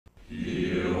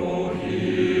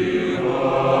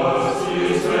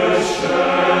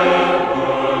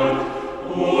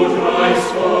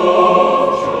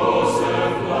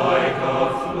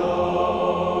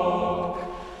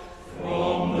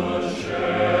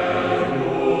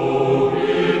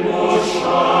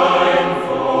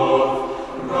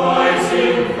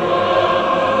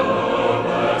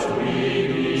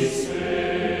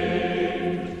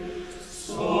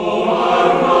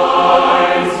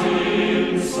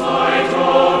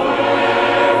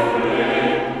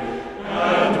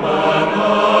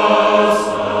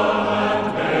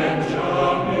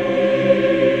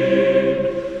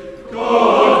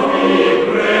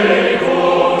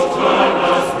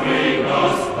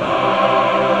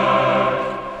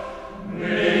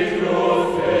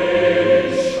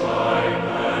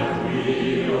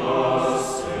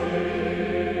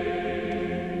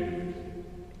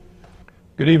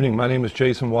evening. My name is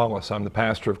Jason Wallace. I'm the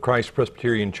pastor of Christ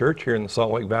Presbyterian Church here in the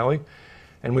Salt Lake Valley,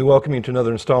 and we welcome you to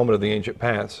another installment of the Ancient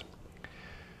Paths.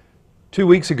 2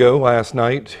 weeks ago, last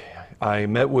night, I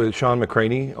met with Shawn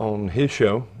McCraney on his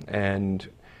show, and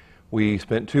we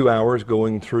spent 2 hours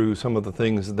going through some of the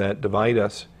things that divide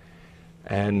us,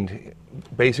 and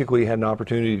basically had an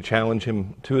opportunity to challenge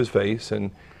him to his face,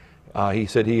 and he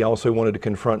said he also wanted to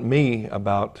confront me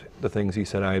about the things he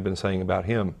said I had been saying about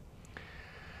him.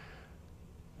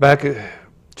 Back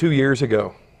 2 years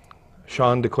ago,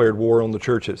 Shawn declared war on the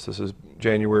churches. This is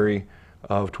January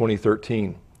of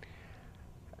 2013.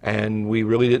 And we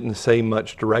really didn't say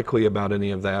much directly about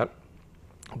any of that.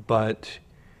 But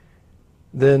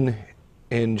then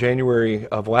in January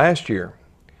of last year,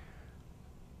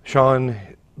 Shawn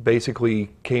basically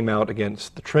came out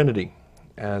against the Trinity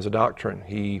as a doctrine.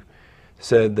 He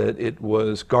said that it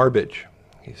was garbage.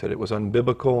 He said it was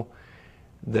unbiblical,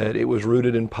 that it was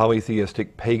rooted in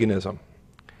polytheistic paganism.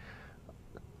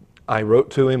 I wrote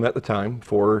to him at the time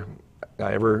before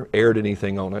I ever aired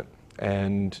anything on it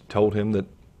and told him that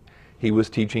he was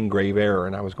teaching grave error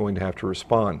and I was going to have to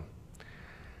respond.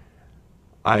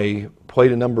 I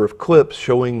played a number of clips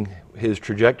showing his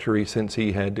trajectory since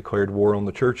he had declared war on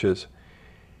the churches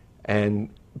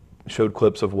and showed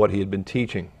clips of what he had been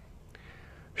teaching.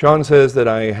 Shawn says that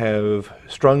I have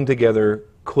strung together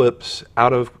clips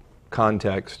out of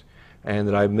context and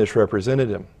that I've misrepresented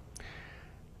him.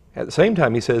 At the same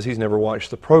time, he says he's never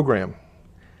watched the program.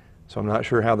 So I'm not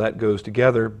sure how that goes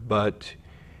together, but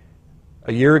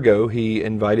a year ago he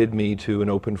invited me to an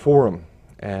open forum,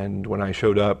 and when I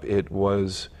showed up it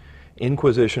was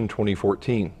Inquisition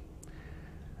 2014.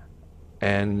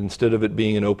 And instead of it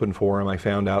being an open forum, I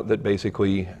found out that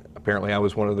basically, apparently I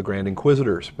was one of the Grand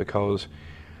Inquisitors because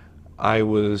I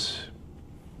was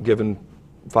given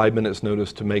 5 minutes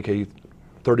notice to make a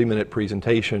 30-minute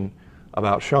presentation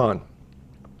about Shawn.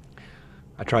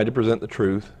 I tried to present the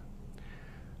truth.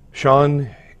 Shawn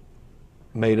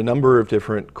made a number of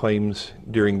different claims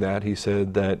during that. He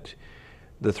said that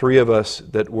the three of us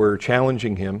that were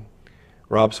challenging him,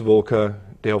 Rob Savolka,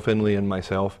 Dale Finley, and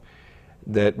myself,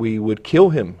 that we would kill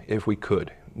him if we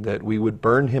could, that we would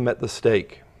burn him at the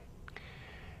stake.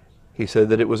 He said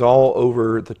that it was all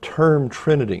over the term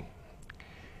Trinity.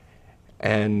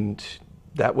 And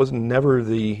that was never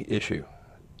the issue.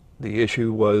 The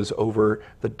issue was over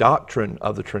the doctrine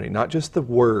of the Trinity, not just the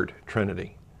word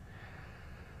Trinity.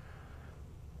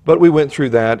 But we went through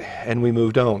that and we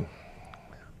moved on.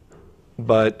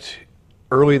 But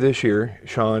early this year,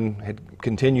 Shawn had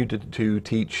continued to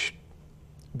teach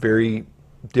very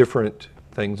different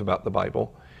things about the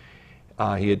Bible.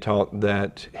 He had taught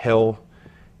that hell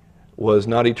was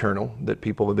not eternal, that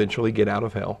people eventually get out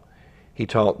of hell. He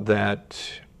taught that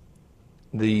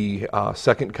the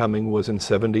second coming was in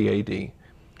 70 AD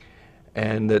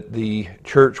and that the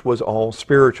church was all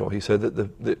spiritual. He said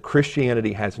that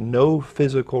Christianity has no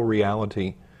physical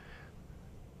reality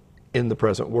in the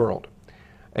present world.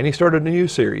 And he started a new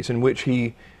series in which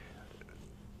he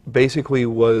basically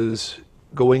was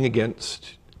going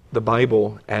against the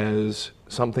Bible as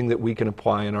something that we can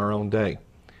apply in our own day.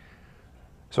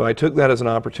 So I took that as an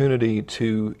opportunity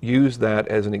to use that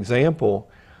as an example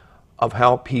of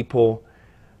how people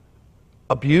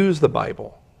abuse the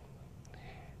Bible,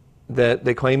 that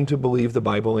they claim to believe the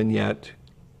Bible and yet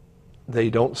they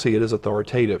don't see it as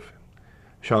authoritative.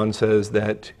 Shawn says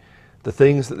that the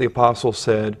things that the apostles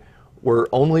said were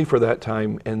only for that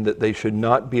time and that they should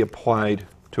not be applied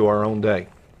to our own day.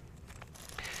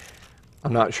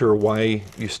 I'm not sure why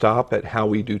you stop at how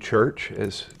we do church,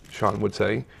 as Shawn would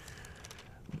say,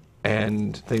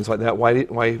 and things like that.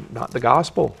 Why not the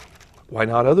gospel? Why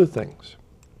not other things?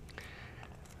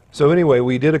 So anyway,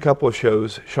 we did a couple of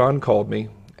shows. Shawn called me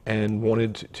and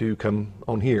wanted to come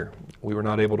on here. We were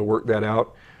not able to work that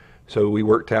out, so we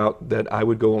worked out that I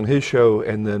would go on his show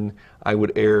and then I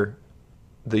would air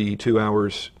the 2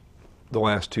 hours the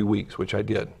last 2 weeks, which I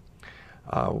did.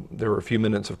 There were a few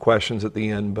minutes of questions at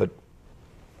the end, but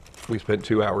we spent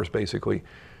 2 hours basically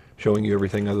showing you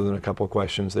everything other than a couple of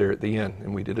questions there at the end,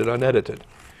 and we did it unedited.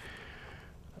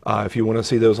 If you want to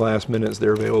see those last minutes,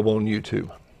 they're available on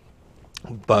YouTube.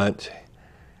 But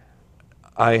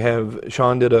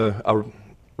Shawn did a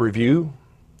review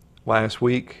last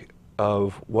week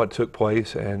of what took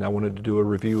place, and I wanted to do a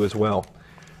review as well.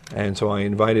 And so I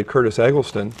invited Curtis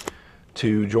Eggleston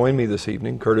to join me this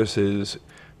evening. Curtis is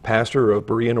pastor of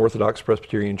Berean Orthodox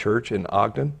Presbyterian Church in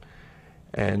Ogden,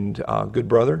 and good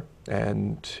brother,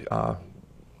 and I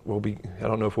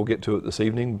don't know if we'll get to it this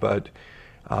evening, but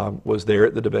was there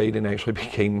at the debate and actually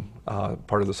became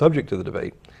part of the subject of the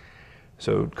debate.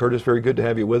 So Curtis, very good to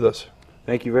have you with us.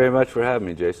 Thank you very much for having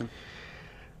me, Jason.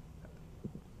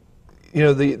 You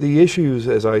know, the issues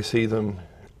as I see them,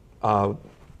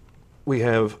 we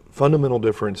have fundamental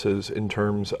differences in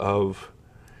terms of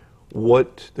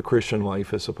what the Christian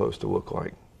life is supposed to look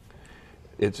like.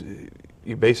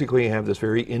 You basically have this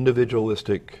very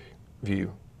individualistic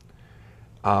view,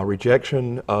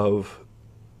 rejection of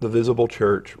the visible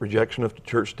church, rejection of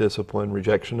church discipline,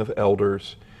 rejection of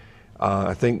elders.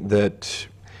 I think that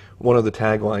one of the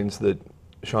taglines that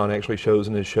Shawn actually shows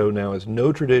in his show now is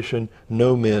 "No tradition,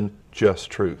 no men,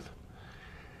 just truth."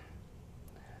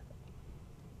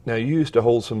 Now, you used to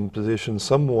hold some positions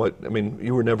somewhat, I mean,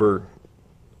 you were never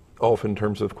off in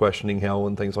terms of questioning hell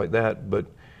and things like that, but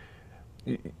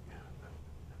you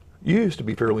used to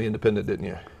be fairly independent, didn't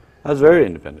you? I was very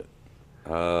independent.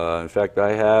 In fact,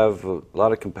 I have a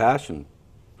lot of compassion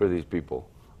for these people.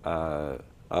 I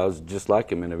was just like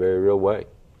them in a very real way.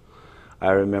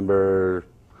 I remember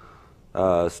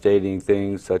stating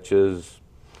things such as,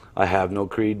 I have no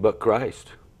creed but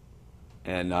Christ,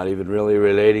 and not even really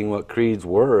relating what creeds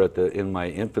were in my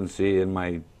infancy, in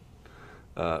my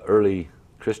early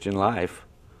Christian life.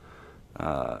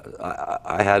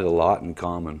 I had a lot in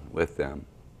common with them.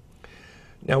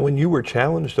 Now, when you were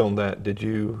challenged on that, did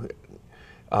you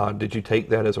take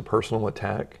that as a personal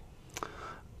attack?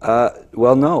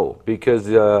 Well, no, because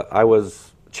I was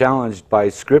challenged by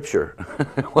Scripture.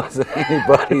 It wasn't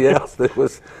anybody else that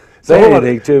was saying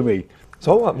anything to me. It's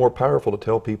a whole lot more powerful to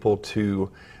tell people to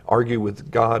argue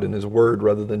with God and His Word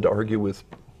rather than to argue with,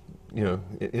 you know,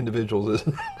 individuals,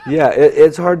 isn't it? Yeah,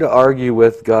 it's hard to argue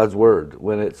with God's Word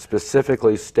when it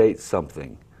specifically states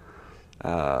something.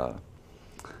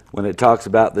 When it talks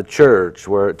about the church,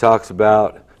 where it talks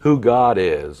about who God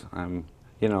is,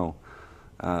 you know,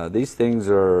 these things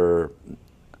are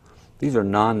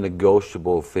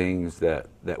non-negotiable things that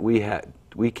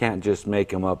we can't just make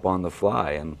them up on the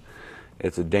fly, and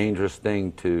it's a dangerous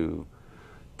thing to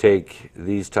take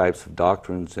these types of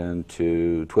doctrines and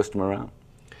to twist them around.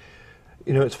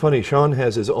 You know, it's funny, Shawn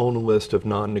has his own list of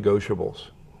non-negotiables.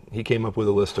 He came up with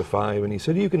a list of 5, and he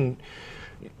said you can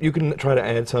try to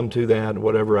add some to that,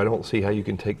 whatever. I don't see how you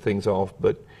can take things off,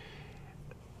 but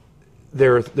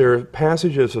there are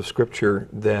passages of Scripture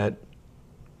that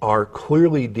are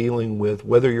clearly dealing with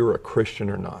whether you're a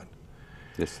Christian or not.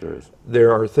 Yes, there is.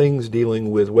 There are things dealing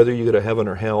with whether you go to heaven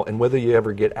or hell and whether you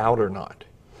ever get out or not.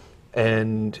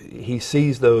 And he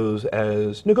sees those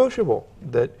as negotiable,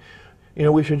 that, you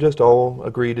know, we should just all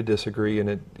agree to disagree.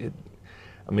 And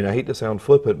I mean, I hate to sound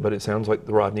flippant, but it sounds like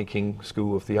the Rodney King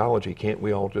School of Theology. Can't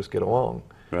we all just get along?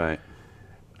 Right.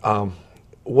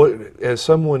 As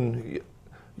someone,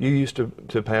 you used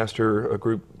to pastor a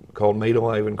group called Made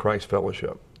Alive in Christ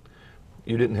Fellowship.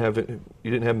 You didn't have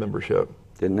membership.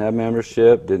 Didn't have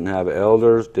membership. Didn't have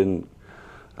elders. We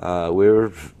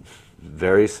were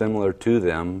very similar to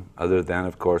them, other than,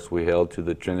 of course, we held to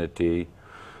the Trinity.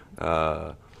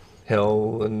 Hell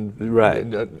and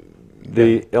right.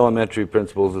 The elementary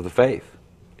principles of the faith.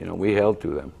 You know, we held to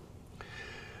them.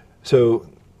 So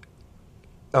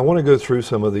I want to go through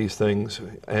some of these things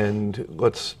and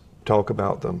let's talk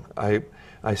about them.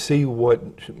 I see what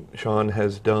Shawn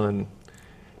has done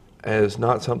as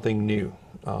not something new.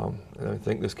 And I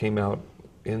think this came out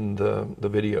in the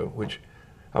video, which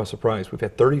I was surprised. We've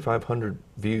had 3,500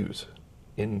 views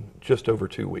in just over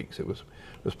 2 weeks. It was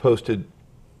posted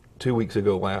 2 weeks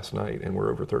ago last night, and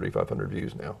we're over 3,500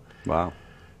 views now. Wow.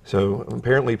 So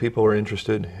apparently people are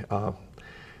interested. I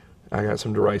got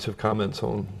some derisive comments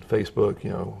on Facebook,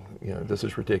 you know, this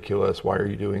is ridiculous, why are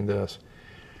you doing this?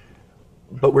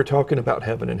 But we're talking about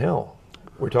heaven and hell.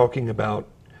 We're talking about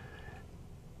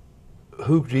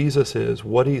who Jesus is,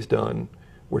 what He's done.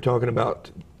 We're talking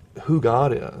about who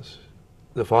God is,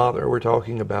 the Father. We're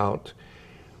talking about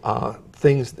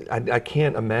things. I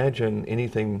can't imagine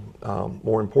anything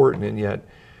more important, and yet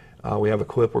we have a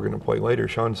clip we're going to play later.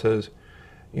 Shawn says,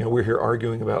 you know, we're here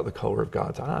arguing about the color of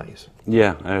God's eyes.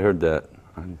 Yeah, I heard that.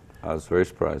 I was very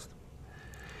surprised.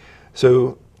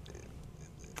 So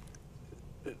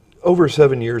over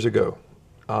 7 years ago,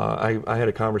 I had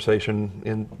a conversation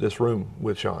in this room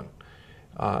with Shawn.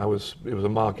 It was a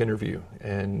mock interview,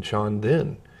 and Shawn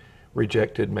then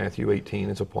rejected Matthew 18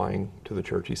 as applying to the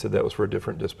church. He said that was for a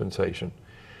different dispensation.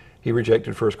 He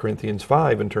rejected 1 Corinthians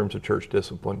 5 in terms of church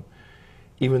discipline.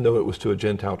 Even though it was to a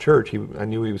Gentile church, I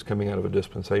knew he was coming out of a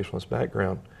dispensationalist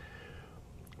background.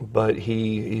 But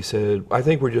he said, I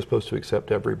think we're just supposed to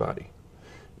accept everybody.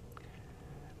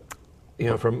 You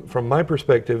know, from my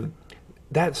perspective,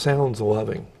 that sounds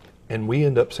loving. And we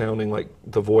end up sounding like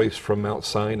the voice from Mount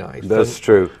Sinai. That's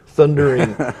true.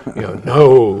 Thundering,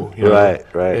 no. Right.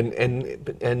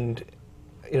 And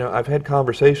I've had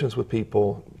conversations with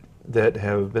people that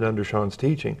have been under Shawn's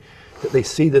teaching that they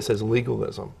see this as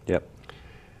legalism. Yep.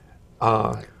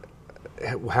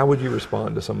 How would you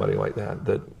respond to somebody like that?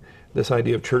 That this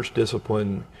idea of church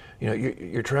discipline,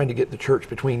 you're trying to get the church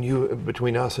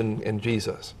between us and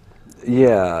Jesus.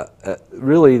 Yeah,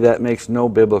 really that makes no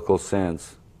biblical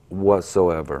sense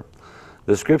whatsoever.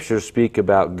 The scriptures speak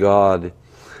about God,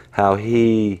 how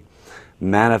He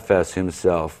manifests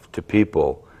Himself to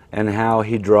people and how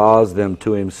He draws them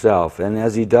to Himself. And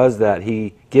as He does that,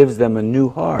 He gives them a new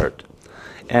heart.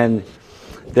 And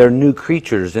they're new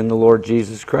creatures in the Lord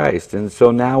Jesus Christ. And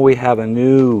so now we have a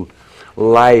new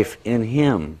life in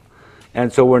Him.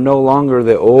 And so we're no longer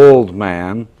the old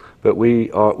man, but we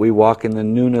walk in the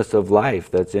newness of life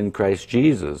that's in Christ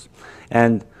Jesus.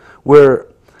 And we're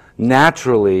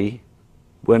naturally,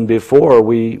 when before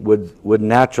we would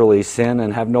naturally sin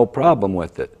and have no problem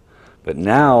with it. But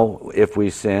now, if we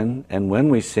sin, and when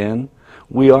we sin,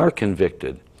 we are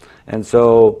convicted. And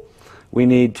so we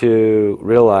need to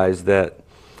realize that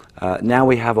now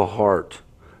we have a heart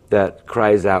that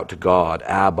cries out to God,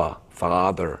 Abba,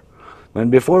 Father, when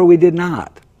before we did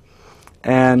not.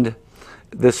 And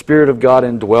the Spirit of God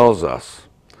indwells us.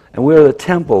 And we are the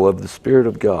temple of the Spirit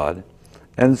of God.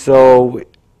 And so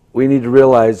we need to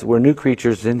realize we're new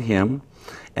creatures in Him,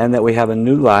 and that we have a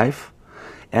new life,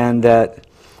 and that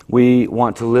we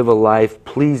want to live a life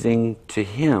pleasing to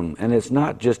Him. And it's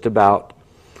not just about,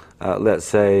 let's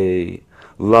say,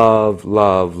 love,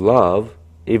 love, love,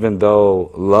 even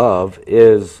though love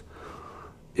is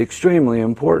extremely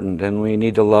important, and we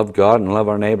need to love God and love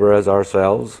our neighbor as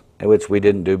ourselves, which we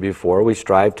didn't do before. We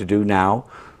strive to do now.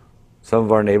 Some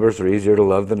of our neighbors are easier to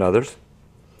love than others.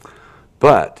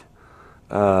 But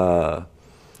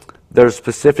there's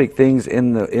specific things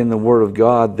in the Word of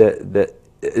God that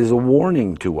is a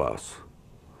warning to us.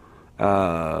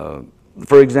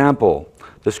 For example,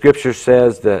 the Scripture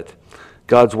says that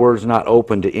God's Word is not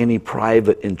open to any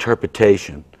private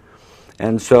interpretation.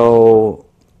 And so,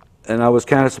 and I was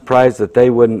kind of surprised that they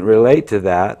wouldn't relate to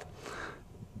that,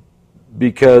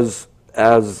 because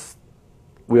as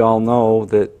we all know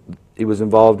that he was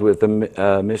involved with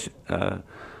the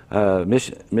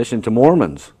mission to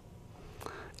Mormons.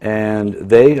 And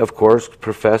they, of course,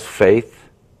 profess faith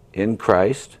in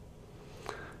Christ,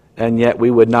 and yet we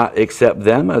would not accept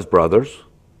them as brothers.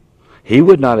 He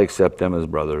would not accept them as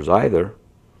brothers either.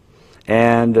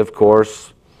 And, of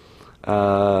course,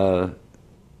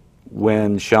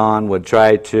 when Shawn would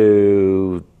try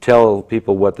to tell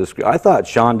people what this... I thought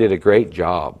Shawn did a great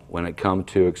job when it come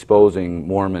to exposing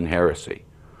Mormon heresy.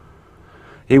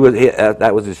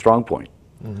 That was his strong point.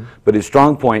 Mm-hmm. But his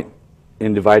strong point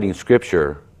in dividing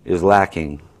Scripture is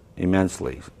lacking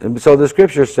immensely. And so the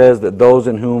Scripture says that those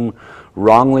in whom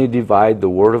wrongly divide the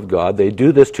Word of God, they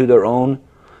do this to their own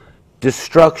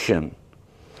destruction.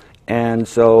 And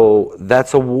so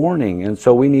that's a warning. And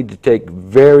so we need to take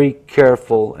very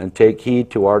careful and take heed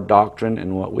to our doctrine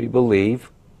and what we believe.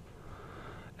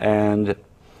 And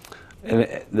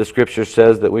the Scripture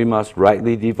says that we must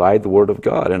rightly divide the Word of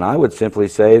God. And I would simply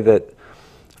say that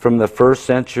from the first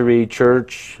century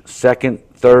church, second,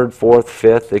 third, fourth,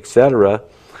 fifth, etc.,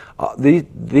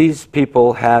 these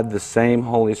people had the same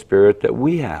Holy Spirit that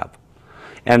we have.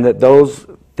 And that those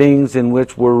things in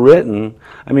which were written,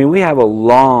 I mean, we have a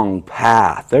long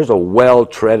path. There's a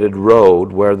well-treaded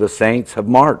road where the saints have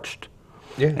marched.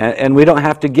 Yeah. And we don't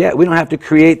have to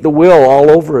create the wheel all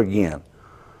over again.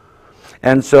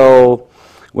 And so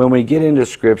when we get into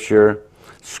Scripture,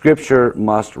 Scripture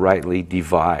must rightly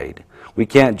divide. We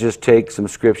can't just take some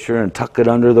Scripture and tuck it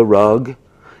under the rug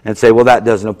and say, well, that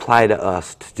doesn't apply to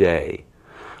us today.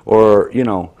 Or,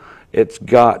 it's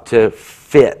got to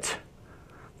fit.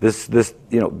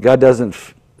 God doesn't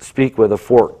speak with a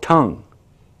forked tongue.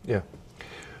 Yeah.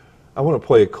 I want to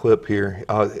play a clip here.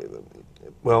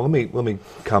 Well, let me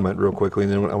comment real quickly,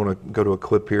 and then I want to go to a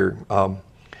clip here.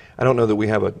 I don't know that we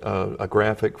have a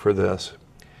graphic for this,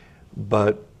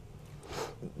 but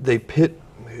they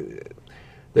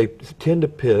tend to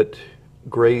pit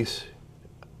grace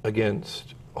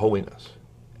against holiness,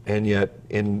 and yet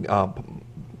in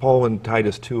Paul in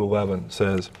Titus 2:11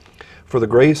 says, "For the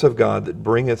grace of God that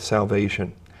bringeth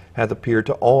salvation hath appeared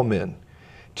to all men,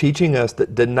 teaching us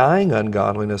that denying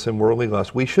ungodliness and worldly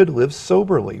lust, we should live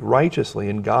soberly, righteously,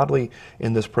 and godly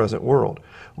in this present world,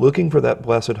 looking for that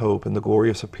blessed hope and the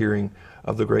glorious appearing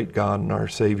of the great God and our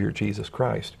Savior Jesus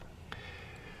Christ."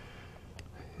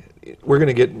 We're going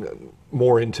to get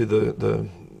more into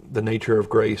the nature of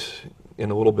grace in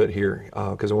a little bit here,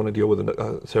 because I want to deal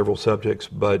with several subjects,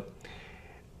 but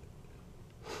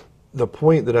the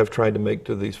point that I've tried to make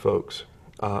to these folks,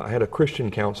 I had a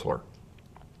Christian counselor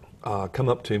come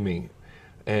up to me,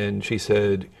 and she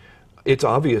said, "It's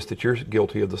obvious that you're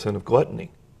guilty of the sin of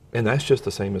gluttony, and that's just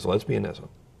the same as lesbianism."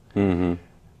 Mm-hmm.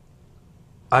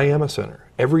 I am a sinner.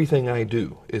 Everything I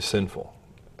do is sinful.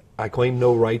 I claim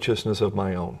no righteousness of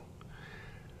my own.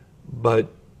 But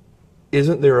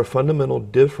isn't there a fundamental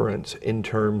difference in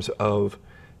terms of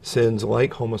sins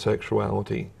like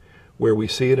homosexuality, where we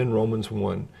see it in Romans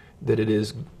 1, that it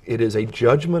is a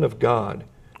judgment of God,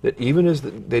 that even as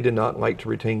they did not like to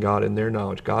retain God in their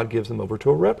knowledge, God gives them over to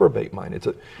a reprobate mind.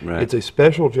 It's a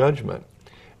special judgment.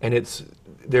 And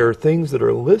there are things that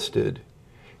are listed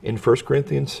in 1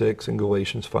 Corinthians 6 and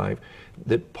Galatians 5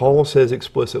 that Paul says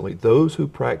explicitly, those who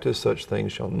practice such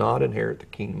things shall not inherit the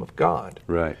kingdom of God.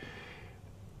 Right.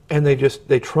 And they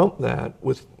trump that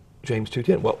with James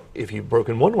 2:10. Well, if you've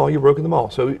broken one law, you've broken them all.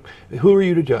 So who are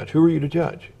you to judge? Who are you to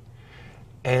judge?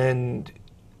 And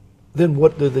then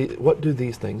what do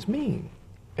these things mean?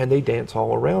 And they dance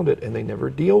all around it, and they never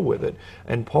deal with it.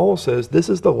 And Paul says, this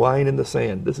is the line in the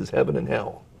sand. This is heaven and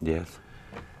hell. Yes.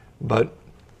 But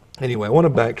anyway, I want to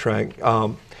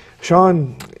backtrack.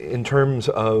 Shawn, in terms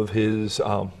of his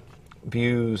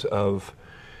views of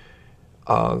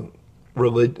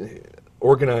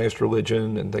organized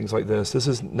religion and things like this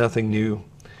is nothing new.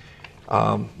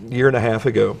 Year and a half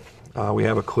ago, we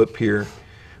have a clip here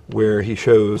where he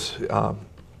shows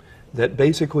that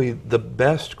basically the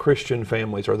best Christian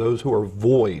families are those who are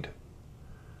void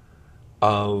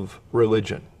of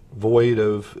religion, void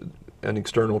of an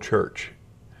external church.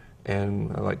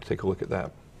 And I'd like to take a look at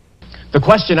that. The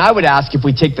question I would ask, if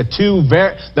we take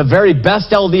the very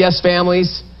best LDS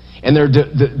families and their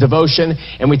devotion,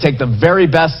 and we take the very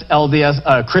best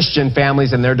LDS Christian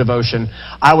families and their devotion,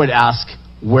 I would ask,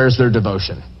 where's their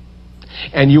devotion?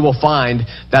 And you will find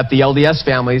that the LDS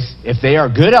families, if they are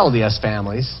good LDS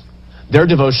families, their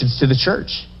devotion's to the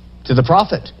church, to the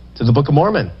prophet, to the Book of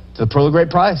Mormon, to the Pearl of Great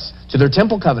Price, to their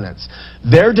temple covenants.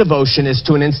 Their devotion is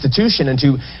to an institution and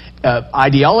to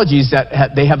ideologies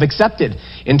that they have accepted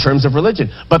in terms of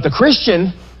religion. But the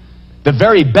Christian, the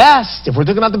very best, if we're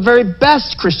talking about the very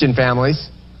best Christian families,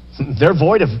 they're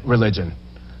void of religion.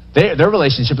 Their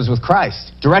relationship is with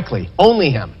Christ, directly,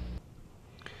 only Him.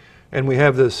 And we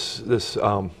have this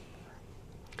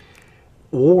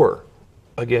war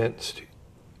against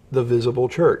the visible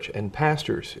church and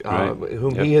pastors,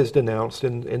 whom he has denounced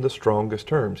in the strongest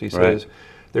terms. He says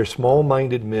they're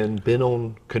small-minded men bent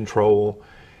on control.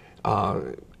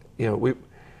 When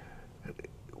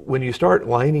you start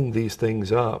lining these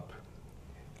things up,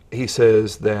 he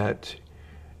says that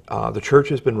the church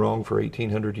has been wrong for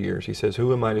 1,800 years. He says,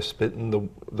 who am I to spit in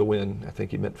the wind? I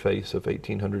think he meant face of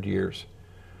 1,800 years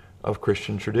of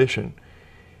Christian tradition.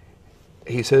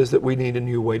 He says that we need a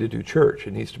new way to do church.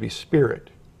 It needs to be spirit.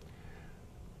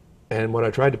 And what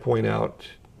I tried to point out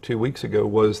 2 weeks ago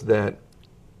was that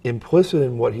implicit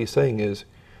in what he's saying is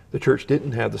the church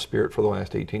didn't have the spirit for the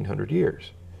last 1,800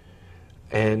 years.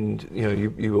 And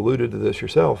you alluded to this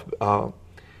yourself.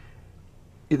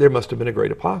 There must have been a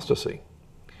great apostasy.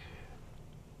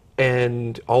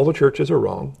 And all the churches are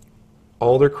wrong.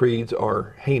 All their creeds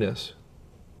are heinous,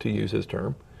 to use his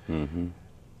term. Mm-hmm.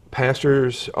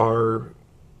 Pastors are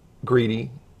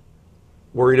greedy,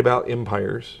 worried about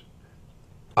empires.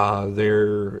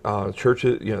 Their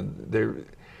churches, you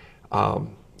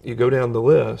go down the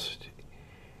list.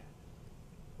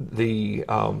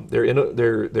 Their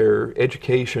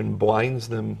education blinds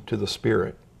them to the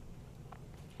Spirit.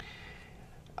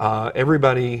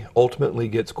 Everybody ultimately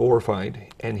gets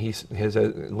glorified, and he has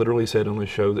literally said on the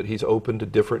show that he's open to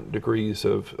different degrees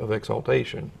of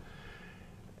exaltation.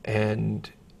 And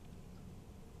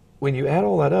when you add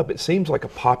all that up, it seems like a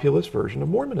populist version of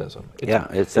Mormonism.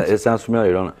 It sounds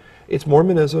familiar, don't it? It's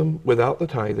Mormonism without the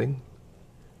tithing,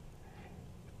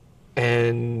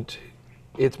 and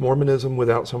it's Mormonism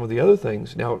without some of the other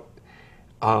things. Now,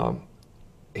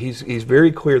 he's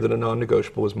very clear that a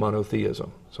non-negotiable is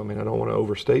monotheism. So, I don't want to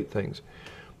overstate things.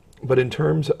 But in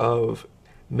terms of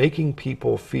making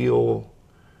people feel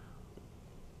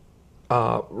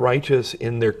righteous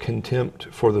in their contempt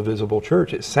for the visible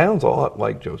church, it sounds a lot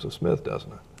like Joseph Smith,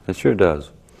 doesn't it? It sure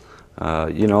does.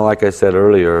 Like I said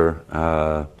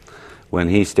earlier, when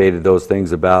he stated those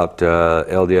things about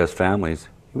LDS families,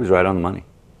 he was right on the money.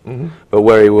 Mm-hmm. But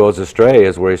where he goes astray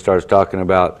is where he starts talking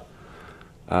about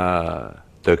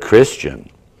the Christian.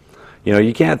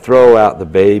 You can't throw out the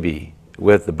baby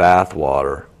with the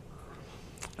bathwater.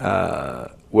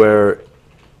 Where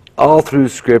all through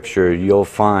Scripture you'll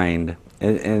find,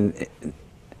 and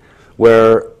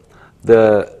where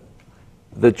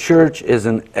the church is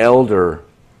an elder-led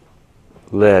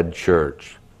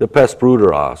church, the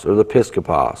Pespruderos or the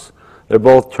Episkopos. They're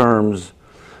both terms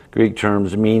Greek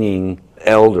terms meaning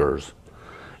elders.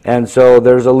 And so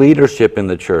there's a leadership in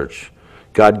the church.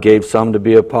 God gave some to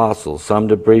be apostles, some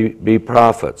to be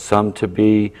prophets, some to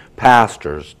be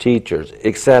pastors, teachers,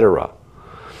 etc.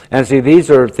 And see,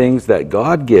 these are things that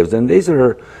God gives, and these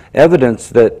are evidence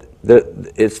that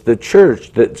it's the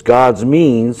church that's God's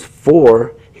means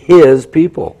for His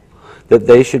people, that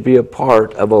they should be a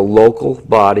part of a local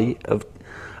body of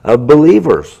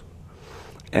believers.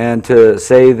 And to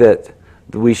say that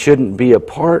we shouldn't be a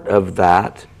part of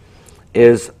that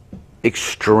is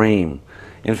extreme.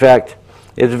 In fact,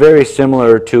 it's very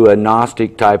similar to a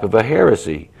Gnostic type of a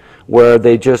heresy, where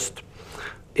they just,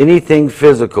 anything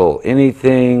physical,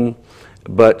 anything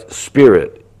but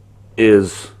spirit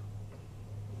is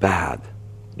bad.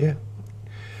 Yeah.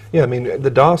 Yeah, I mean,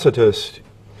 the Docetists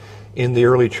in the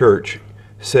early church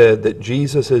said that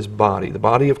Jesus' body, the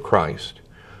body of Christ,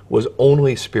 was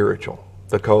only spiritual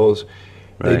because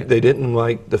they didn't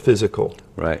like the physical.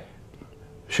 Right.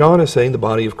 Shawn is saying the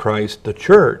body of Christ, the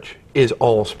church, is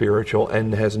all spiritual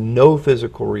and has no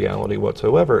physical reality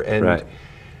whatsoever. And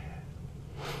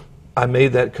I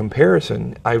made that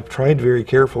comparison. I've tried very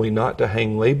carefully not to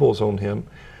hang labels on him,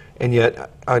 and yet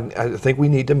I think we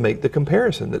need to make the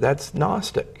comparison that that's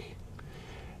Gnostic.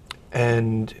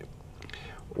 And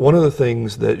one of the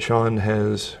things that Shawn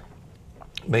has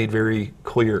made very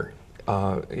clear,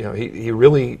 he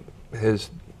really has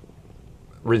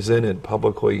resented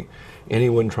publicly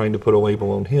anyone trying to put a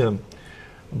label on him.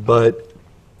 But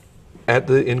at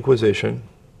the Inquisition,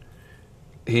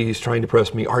 he's trying to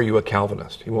press me, are you a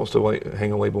Calvinist? He wants to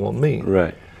hang a label on me.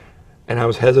 Right. And I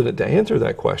was hesitant to answer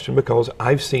that question because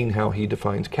I've seen how he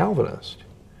defines Calvinist.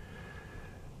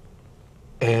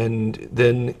 And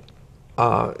then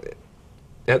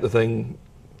at the thing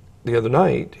the other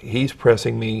night, he's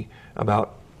pressing me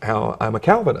about how I'm a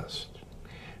Calvinist.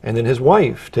 And then his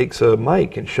wife takes a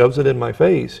mic and shoves it in my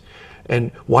face.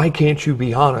 And why can't you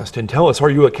be honest and tell us, are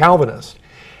you a Calvinist?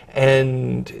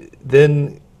 And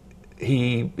then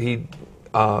he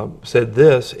said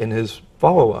this in his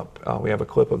follow-up. We have a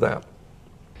clip of that.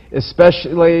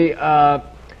 Especially,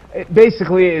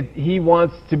 basically, he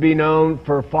wants to be known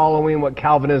for following what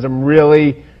Calvinism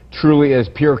really, truly is,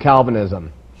 pure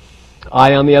Calvinism.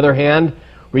 I, on the other hand,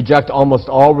 reject almost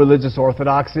all religious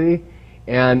orthodoxy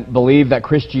and believe that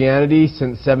Christianity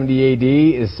since 70 AD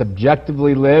is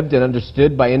subjectively lived and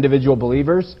understood by individual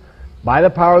believers by the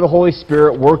power of the Holy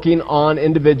Spirit working on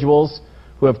individuals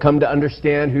who have come to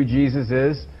understand who Jesus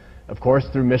is, of course,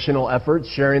 through missional efforts,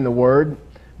 sharing the Word,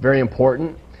 very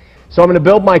important. So I'm going to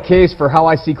build my case for how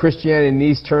I see Christianity in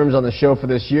these terms on the show for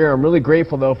this year. I'm really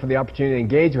grateful, though, for the opportunity to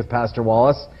engage with Pastor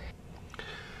Wallace.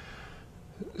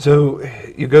 So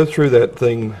you go through that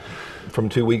thing from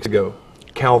 2 weeks ago.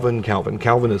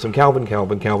 Calvinism, Calvinism,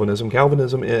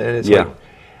 and it's like,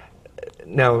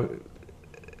 now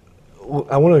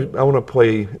I want to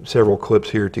play several clips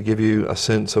here to give you a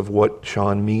sense of what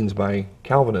Shawn means by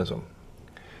Calvinism.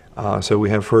 So we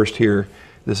have first here,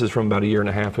 this is from about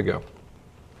 1.5 years ago.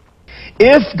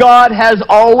 If God has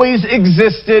always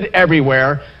existed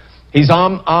everywhere, He's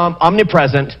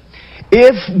omnipresent.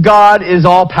 If God is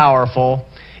all-powerful,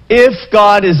 if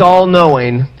God is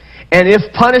all-knowing, and if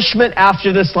punishment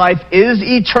after this life is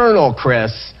eternal,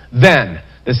 Chris, then,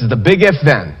 this is the big if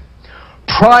then,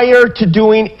 prior to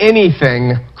doing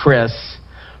anything, Chris,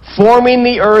 forming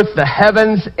the earth, the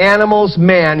heavens, animals,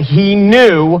 man, He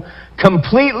knew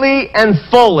completely and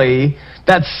fully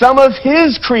that some of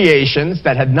His creations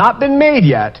that had not been made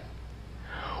yet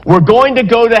were going to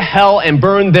go to hell and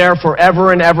burn there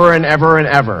forever and ever and ever and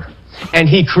ever. And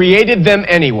He created them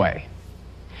anyway.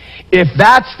 If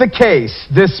that's the case,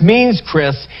 this means,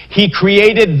 Chris, He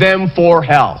created them for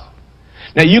hell.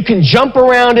 Now, you can jump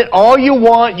around it all you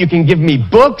want, you can give me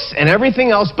books and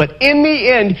everything else, but in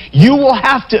the end, you will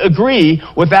have to agree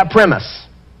with that premise.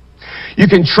 You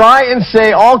can try and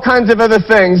say all kinds of other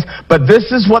things, but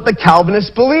this is what the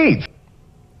Calvinists believe.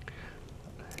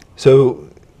 So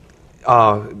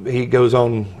he goes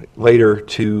on later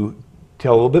to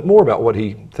tell a little bit more about what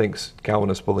he thinks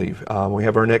Calvinists believe. We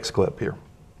have our next clip here.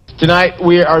 Tonight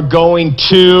we are going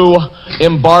to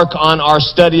embark on our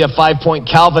study of five-point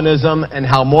Calvinism and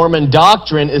how Mormon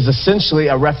doctrine is essentially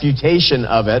a refutation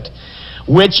of it,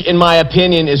 which in my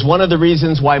opinion is one of the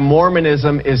reasons why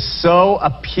Mormonism is so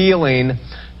appealing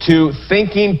to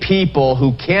thinking people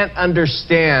who can't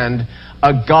understand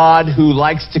a God who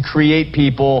likes to create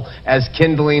people as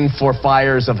kindling for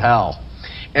fires of hell.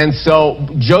 And so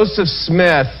Joseph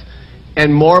Smith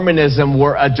and Mormonism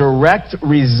were a direct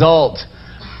result,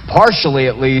 partially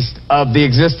at least, of the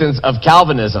existence of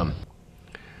Calvinism.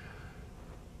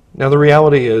 Now the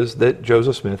reality is that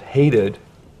Joseph Smith hated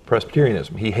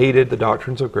Presbyterianism. He hated the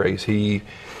doctrines of grace. We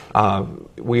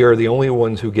are the only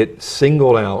ones who get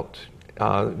singled out.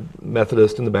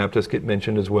 Methodist and the Baptist get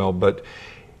mentioned as well, but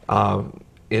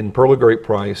in Pearl of Great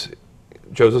Price,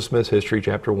 Joseph Smith's History,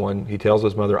 chapter 1, he tells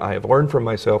his mother, I have learned from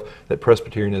myself that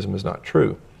Presbyterianism is not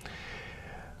true.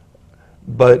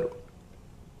 But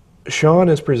Shawn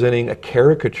is presenting a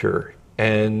caricature,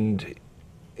 and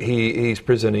he's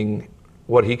presenting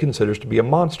what he considers to be a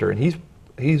monster, and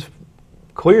he's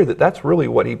clear that that's really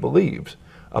what he believes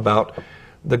about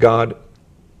the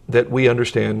that we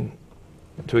understand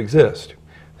to exist.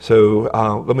 So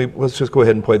let's just go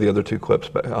ahead and play the other two clips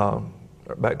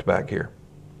back to back here.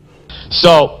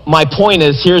 So my point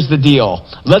is, here's the deal.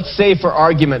 Let's say for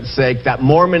argument's sake that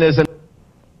Mormonism...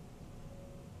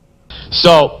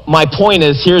 So my point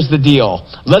is, here's the deal.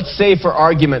 Let's say for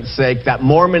argument's sake that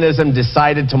Mormonism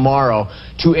decided tomorrow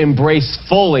to embrace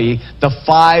fully the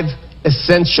 5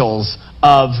 essentials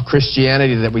of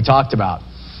Christianity that we talked about.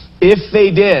 If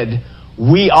they did,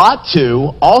 we ought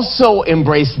to also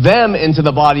embrace them into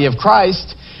the body of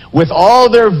Christ with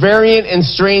all their variant and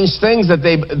strange things that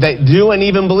they do and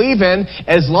even believe in,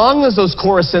 as long as those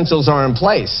core essentials are in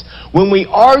place. When we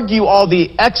argue all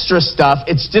the extra stuff,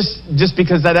 it's just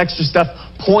because that extra stuff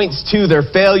points to their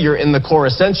failure in the core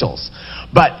essentials.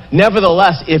 But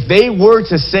nevertheless, if they were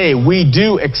to say we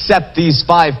do accept these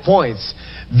 5 points,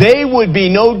 they would be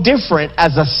no different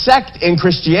as a sect in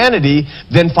Christianity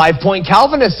than 5-point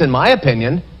Calvinists, in my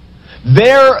opinion.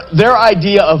 Their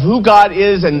idea of who God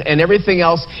is and everything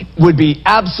else would be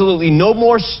absolutely no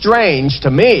more strange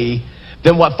to me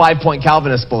than what 5-point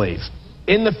Calvinists believe.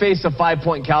 In the face of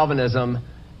 5-point Calvinism,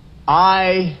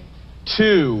 I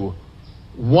too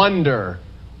wonder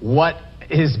what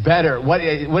is better, what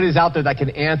is out there that can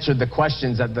answer the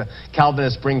questions that the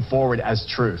Calvinists bring forward as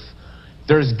truth.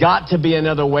 There's got to be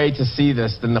another way to see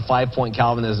this than the 5-point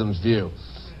Calvinism's view,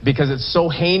 because it's so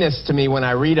heinous to me when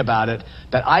I read about it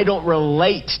that I don't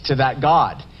relate to that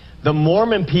God. The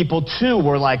Mormon people too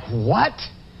were like, what?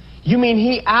 You mean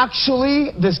he actually,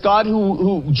 this God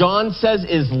who John says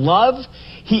is love,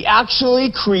 he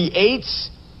actually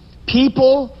creates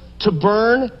people to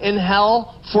burn in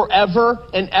hell forever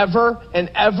and ever and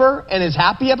ever and is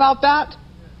happy about that?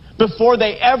 Before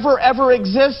they ever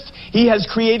exist, he has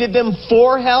created them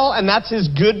for hell, and that's his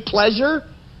good pleasure?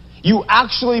 You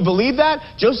actually believe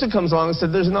that? Joseph comes along and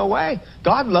said, there's no way.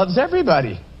 God loves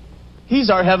everybody.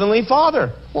 He's our heavenly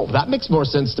Father. Well, that makes more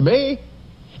sense to me.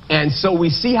 And so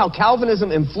we see how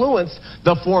Calvinism influenced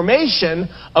the formation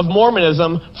of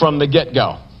Mormonism from the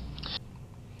get-go.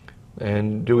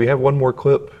 And do we have one more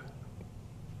clip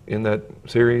in that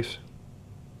series?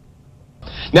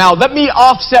 Now, let me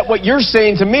offset what you're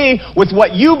saying to me with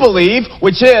what you believe,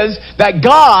 which is that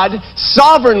God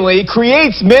sovereignly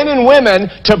creates men and women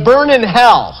to burn in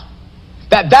hell.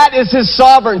 That is his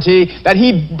sovereignty, that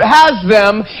he has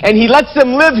them and he lets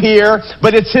them live here,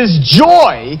 but it's his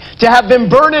joy to have them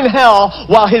burn in hell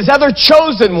while his other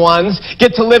chosen ones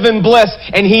get to live in bliss.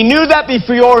 And he knew that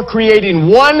before creating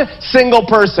one single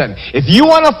person. If you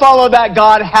want to follow that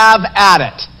God, have at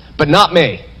it, but not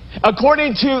me.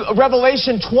 According to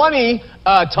Revelation 20,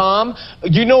 Tom,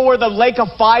 do you know where the lake of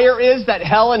fire is that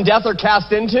hell and death are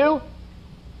cast into?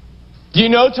 Do you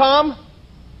know, Tom?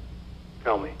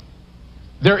 Tell me.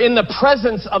 They're in the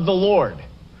presence of the Lord.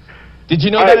 Did you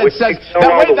know that it says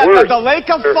that the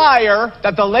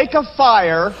lake of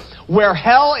fire where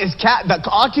hell is the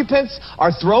occupants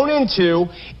are thrown into,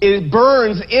 it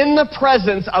burns in the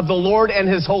presence of the Lord and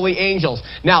his holy angels.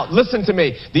 Now, listen to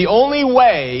me. The only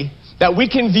way that we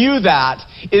can view that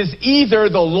is either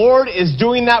the Lord is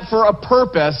doing that for a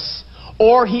purpose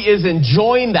or he is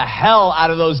enjoying the hell out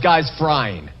of those guys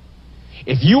frying.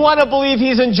 If you want to believe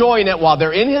he's enjoying it while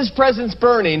they're in his presence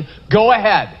burning, go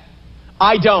ahead.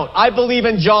 I don't. I believe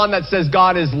in John that says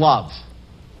God is love.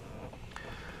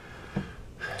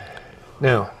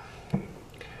 Now,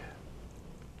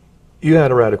 you had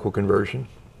a radical conversion.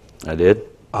 I did.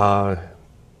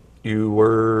 You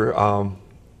were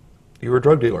a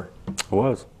drug dealer. I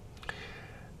was.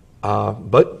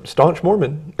 But staunch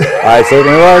Mormon. I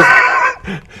certainly was.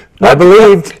 I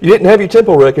believed. You didn't have your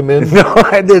temple recommend. No,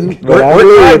 I didn't. But I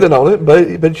we're believed on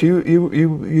it, but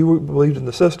you believed in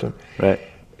the system. Right.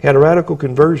 You had a radical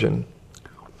conversion,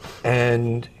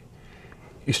 and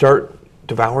you start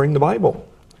devouring the Bible.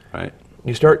 Right.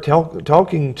 You start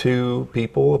talking to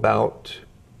people about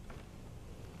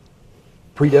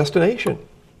predestination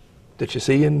that you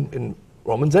see in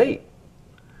Romans 8,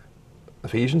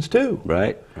 Ephesians 2.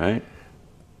 Right, right.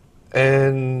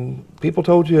 And people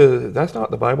told you that's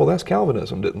not the Bible, that's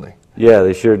Calvinism, didn't they? Yeah,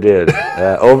 they sure did.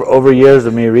 Over years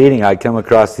of me reading, I'd come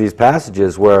across these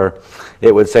passages where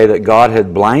it would say that God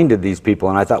had blinded these people,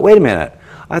 and I thought, wait a minute,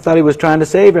 I thought he was trying to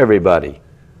save everybody.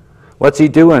 What's he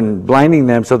doing, blinding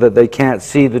them so that they can't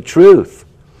see the truth?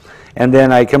 And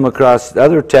then I come across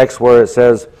other texts where it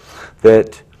says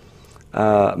that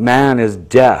man is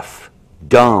deaf,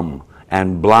 dumb,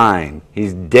 and blind.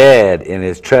 He's dead in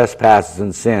his trespasses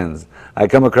and sins. I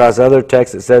come across other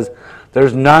texts that says,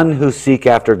 there's none who seek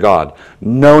after God.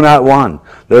 No, not one.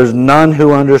 There's none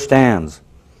who understands.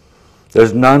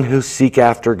 There's none who seek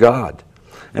after God.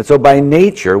 And so by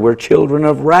nature, we're children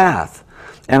of wrath.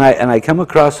 And I come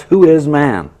across who is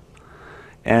man.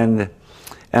 And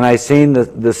I seen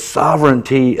the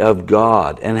sovereignty of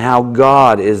God and how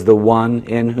God is the one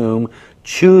in whom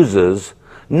chooses,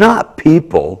 not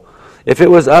people. If it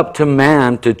was up to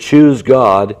man to choose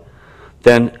God,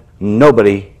 then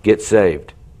nobody gets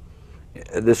saved.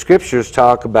 The scriptures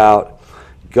talk about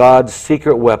God's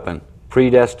secret weapon,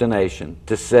 predestination,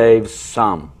 to save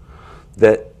some.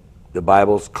 That the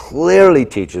Bible clearly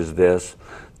teaches this,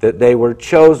 that they were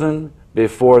chosen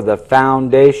before the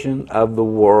foundation of the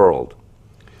world.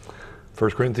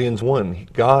 1 Corinthians 1,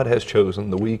 God has chosen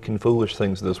the weak and foolish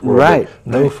things of this world. Right.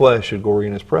 No flesh should glory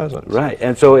in his presence. Right.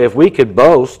 And so if we could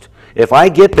boast, if I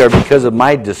get there because of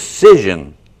my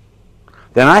decision,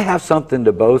 then I have something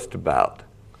to boast about.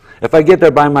 If I get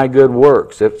there by my good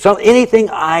works, anything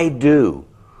I do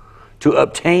to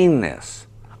obtain this,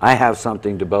 I have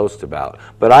something to boast about.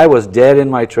 But I was dead in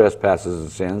my trespasses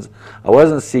and sins. I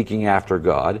wasn't seeking after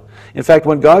God. In fact,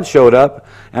 when God showed up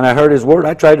and I heard his word,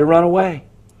 I tried to run away.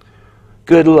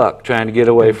 Good luck trying to get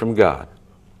away from God.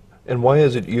 And why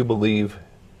is it you believe,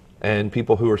 and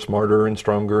people who are smarter and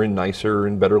stronger and nicer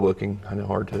and better looking, I know,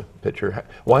 hard to picture,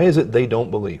 why is it they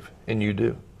don't believe and you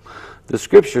do? The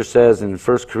scripture says in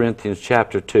 1 Corinthians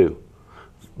chapter 2,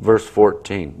 verse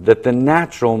 14, that the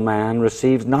natural man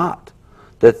receives not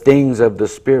the things of the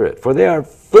Spirit, for they are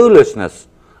foolishness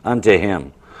unto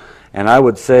him. And I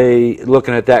would say,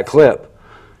 looking at that clip,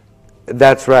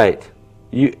 that's right.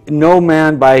 No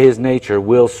man by his nature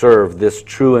will serve this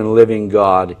true and living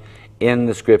God in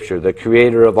the Scripture, the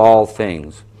creator of all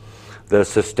things, the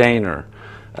sustainer.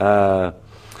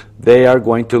 They are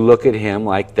going to look at him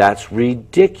like that's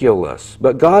ridiculous.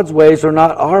 But God's ways are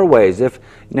not our ways.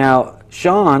 Now,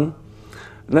 Shawn,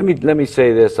 let me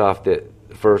say this off the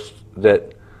first,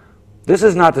 that this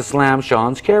is not to slam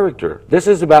Shawn's character. This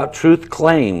is about truth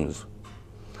claims.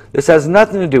 This has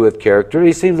nothing to do with character.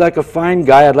 He seems like a fine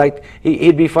guy.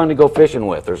 He'd be fun to go fishing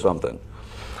with or something.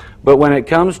 But when it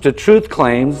comes to truth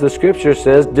claims, the scripture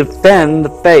says, defend the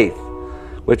faith,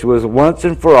 which was once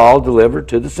and for all delivered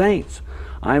to the saints.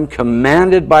 I'm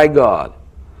commanded by God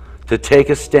to take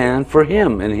a stand for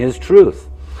him and his truth.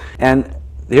 And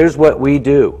here's what we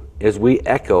do, is we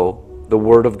echo the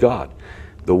Word of God.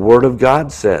 The Word of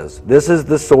God says, this is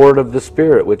the sword of the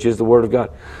Spirit, which is the Word of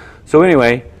God. So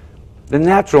anyway, the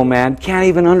natural man can't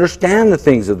even understand the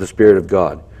things of the Spirit of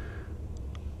God.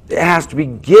 It has to be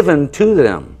given to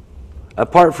them.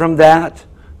 Apart from that,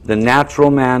 the natural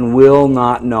man will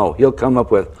not know. He'll come up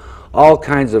with all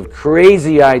kinds of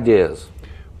crazy ideas.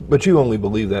 But you only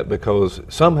believe that because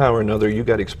somehow or another you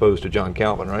got exposed to John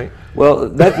Calvin, right? Well,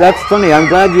 that's funny. I'm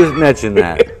glad you mentioned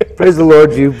that. Praise the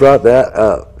Lord you brought that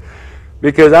up.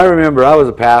 Because I remember I was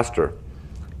a pastor,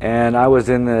 and I was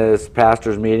in this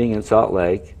pastor's meeting in Salt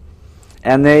Lake,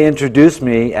 and they introduced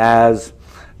me as,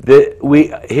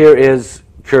 here is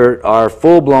Kurt, our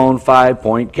full-blown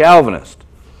 5-point Calvinist.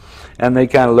 And they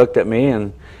kind of looked at me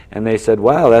and they said,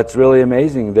 wow, that's really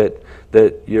amazing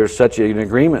that you're such in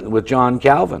agreement with John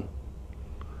Calvin.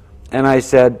 And I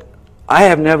said, I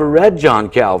have never read John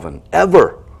Calvin,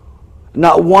 ever.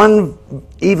 Not one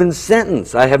even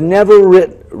sentence. I have never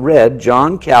read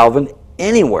John Calvin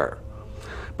anywhere.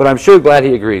 But I'm sure glad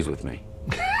he agrees with me.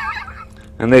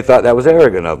 And they thought that was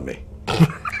arrogant of me.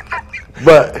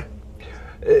 But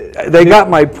they got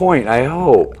my point, I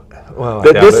hope. Well,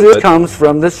 that this comes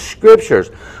from the Scriptures.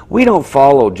 We don't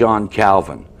follow John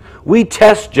Calvin. We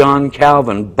test John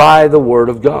Calvin by the Word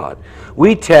of God.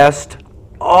 We test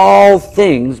all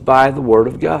things by the Word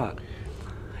of God.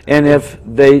 And if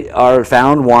they are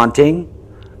found wanting,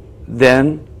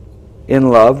 then in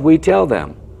love we tell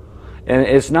them. And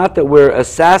it's not that we're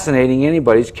assassinating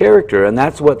anybody's character, and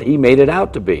that's what he made it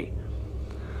out to be.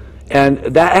 And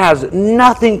that has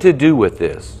nothing to do with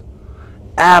this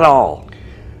at all.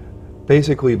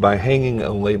 Basically, by hanging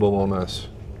a label on us,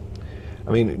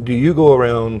 I mean, do you go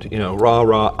around, rah,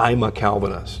 rah, I'm a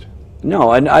Calvinist?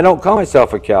 No, and I don't call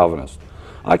myself a Calvinist.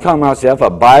 I call myself a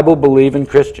Bible-believing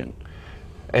Christian.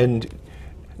 And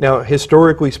now,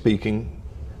 historically speaking,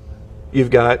 you've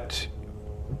got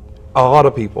a lot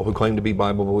of people who claim to be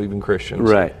Bible-believing Christians.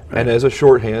 Right. And as a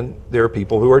shorthand, there are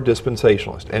people who are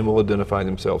dispensationalists and will identify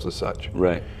themselves as such.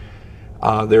 Right.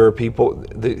 There are people,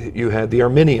 you had the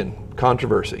Arminian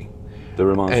controversy. The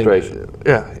remonstration.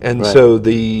 And Right. so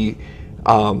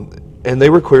and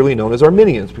they were clearly known as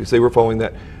Arminians because they were following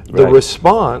that. The Right.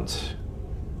 response,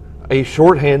 a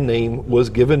shorthand name was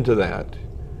given to that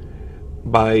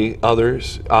by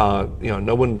others.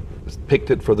 No one picked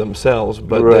it for themselves,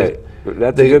 but Right.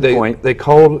 That's a good point. They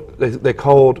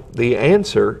called the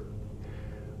answer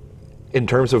in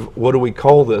terms of what do we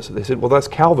call this? They said, well, that's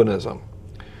Calvinism.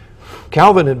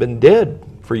 Calvin had been dead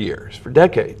for years, for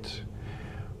decades.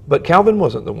 But Calvin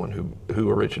wasn't the one who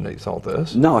originates all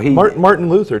this. No, Martin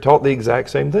Luther taught the exact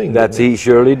same thing. He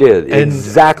surely did. And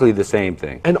exactly the same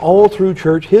thing. And all through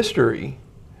church history,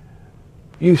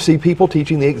 you see people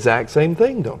teaching the exact same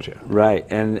thing, don't you? Right.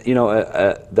 And,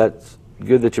 that's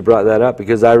good that you brought that up,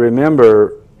 because I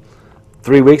remember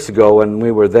 3 weeks ago when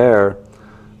we were there,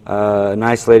 a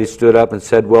nice lady stood up and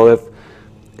said, well,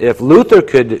 if Luther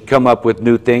could come up with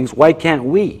new things, why can't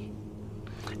we?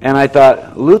 And I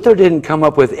thought, Luther didn't come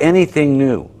up with anything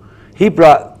new. He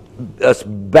brought us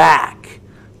back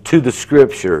to the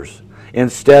Scriptures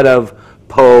instead of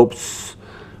popes,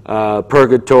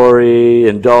 purgatory,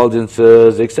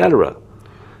 indulgences, etc.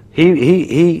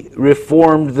 He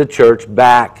reformed the church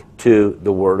back to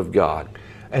the Word of God.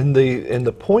 And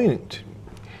the point,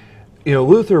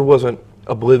 Luther wasn't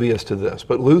oblivious to this,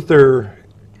 but Luther,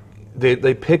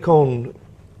 they pick on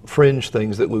fringe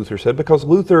things that Luther said because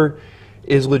Luther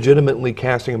is legitimately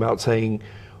casting about saying,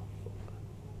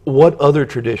 what other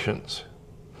traditions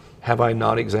have I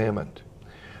not examined?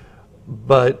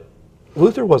 But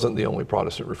Luther wasn't the only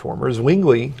Protestant reformer.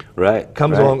 Zwingli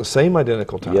comes along the same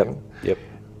identical time. Yep.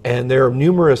 And there are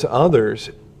numerous others,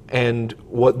 and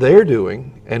what they're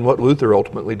doing, and what Luther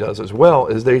ultimately does as well,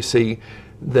 is they see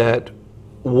that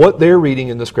what they're reading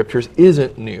in the Scriptures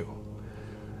isn't new.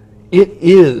 It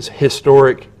is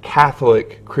historic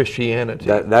Catholic Christianity.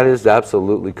 That is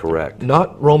absolutely correct.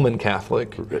 Not Roman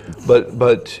Catholic, but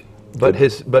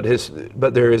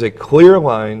there is a clear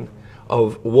line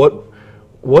of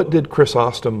what did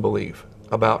Chrysostom believe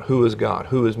about who is God,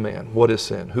 who is man, what is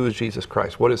sin, who is Jesus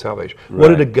Christ, what is salvation, what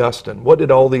did Augustine, what did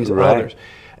all these others,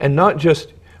 and not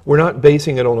just, we're not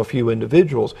basing it on a few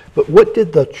individuals, but what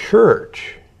did the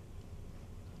church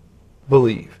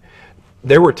believe?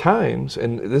 There were times,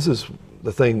 and this is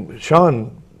the thing,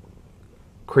 Shawn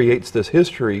creates this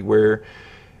history where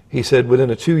he said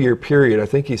within a 2-year period, I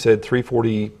think he said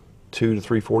 342 to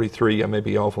 343, I may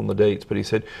be off on the dates, but he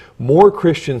said more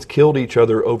Christians killed each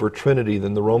other over Trinity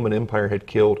than the Roman Empire had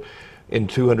killed in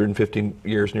 250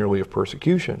 years nearly of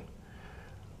persecution.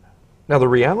 Now the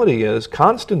reality is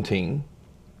Constantine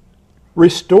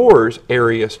restores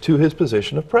Arius to his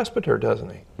position of presbyter,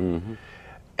 doesn't he? Mm-hmm.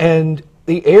 And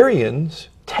the Arians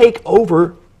take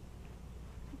over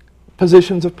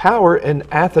positions of power, and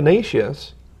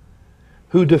Athanasius,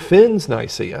 who defends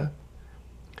Nicaea,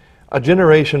 a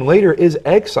generation later is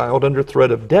exiled under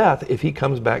threat of death if he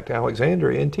comes back to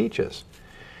Alexandria and teaches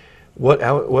what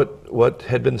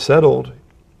had been settled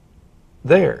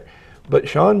there. But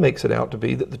Shawn makes it out to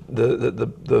be that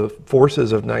the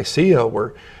forces of Nicaea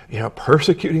were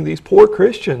persecuting these poor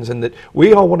Christians, and that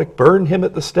we all want to burn him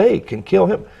at the stake and kill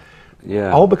him.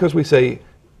 Yeah. All because we say,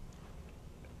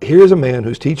 here's a man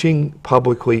who's teaching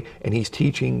publicly, and he's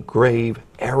teaching grave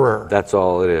error. That's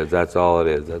all it is. That's all it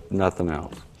is. That's nothing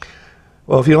else.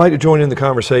 Well, if you'd like to join in the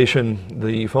conversation,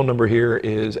 the phone number here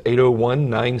is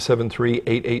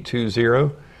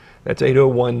 801-973-8820. That's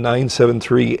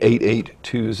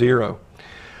 801-973-8820.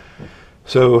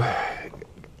 So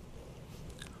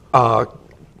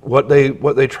what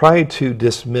they try to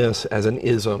dismiss as an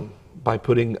ism by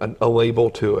putting a label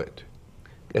to it,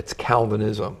 it's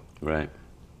Calvinism. Right.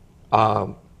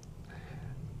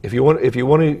 If you want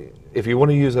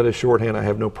to use that as shorthand, I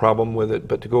have no problem with it.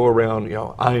 But to go around,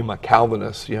 I'm a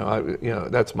Calvinist.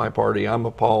 That's my party. I'm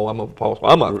a Paul. I'm a Apostle.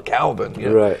 I'm a Calvin.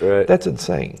 Right. That's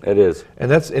insane. It is.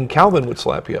 And Calvin would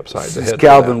slap you upside the head.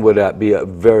 Calvin would be a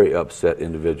very upset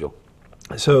individual.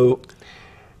 So,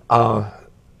 Shawn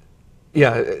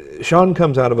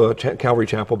comes out of a Calvary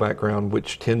Chapel background,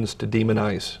 which tends to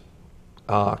demonize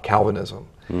Calvinism,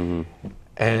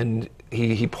 and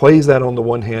he plays that on the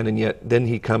one hand, and yet then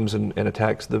he comes and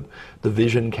attacks the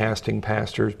vision casting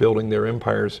pastors building their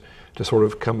empires to sort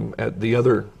of come at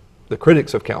the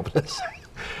critics of Calvinists.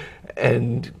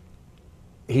 And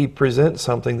he presents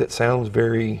something that sounds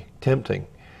very tempting.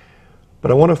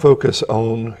 But I want to focus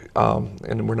on,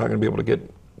 and we're not going to be able to get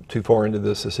too far into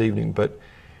this evening, but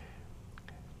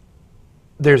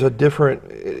there's a different,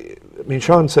 I mean,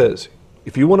 Shawn says,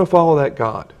 if you want to follow that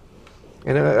God,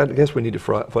 and I guess we need to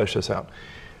flesh this out,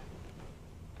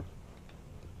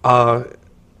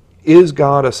 is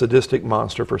God a sadistic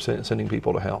monster for sending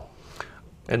people to hell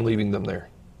and leaving them there?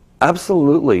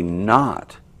 Absolutely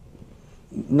not.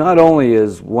 Not only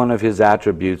is one of his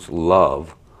attributes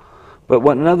love, but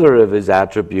one another of his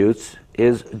attributes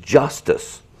is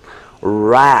justice,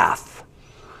 wrath,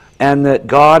 and that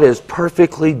God is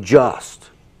perfectly just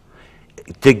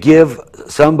to give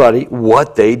somebody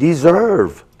what they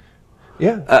deserve.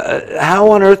 Yeah.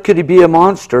 How on earth could he be a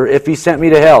monster if he sent me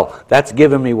to hell? That's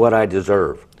giving me what I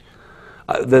deserve.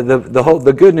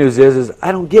 The good news is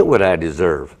I don't get what I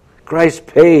deserve. Christ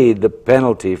paid the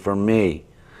penalty for me.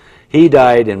 He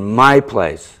died in my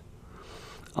place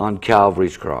on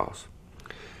Calvary's cross.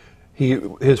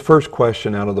 His first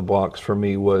question out of the blocks for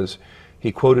me was,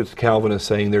 he quoted Calvin as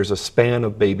saying, there's a span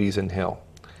of babies in hell.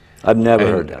 I've never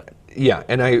heard that. Yeah,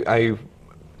 and I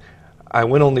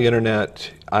went on the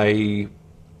internet, I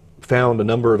found a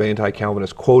number of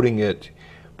anti-Calvinists quoting it,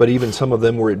 but even some of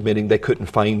them were admitting they couldn't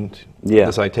find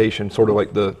the citation, sort of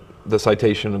like the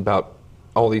citation about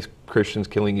all these Christians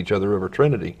killing each other over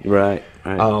Trinity. Right.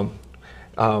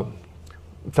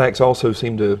 Facts also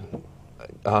seem to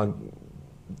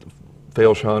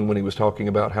fail Shawn when he was talking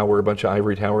about how we're a bunch of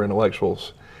ivory tower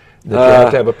intellectuals, that you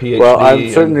have to have a PhD. Well,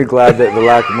 I'm certainly glad that the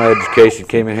lack of my education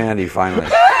came in handy finally.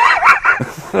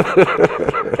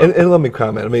 and let me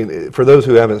comment. I mean, for those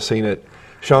who haven't seen it,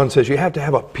 Shawn says you have to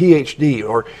have a PhD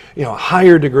or a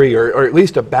higher degree or at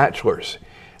least a bachelor's,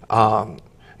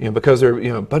 because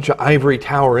they're a bunch of ivory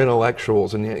tower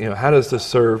intellectuals, and how does this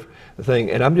serve the thing?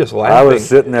 And I'm just laughing. I was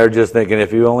sitting there just thinking,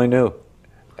 if you only knew.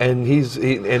 And he's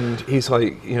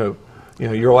like,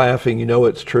 you're laughing,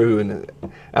 it's true, and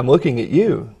I'm looking at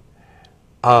you.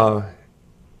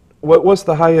 What's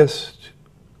the highest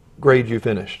grade you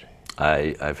finished?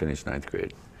 I finished 9th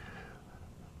grade.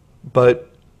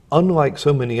 But unlike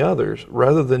so many others,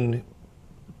 rather than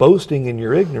boasting in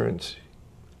your ignorance,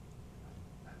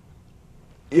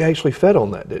 you actually fed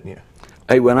on that, didn't you?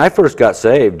 Hey, when I first got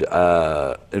saved,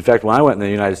 in fact, when I went in the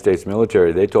United States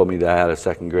military, they told me that I had a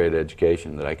 2nd grade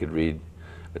education, that I could read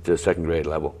at the 2nd grade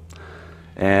level.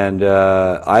 And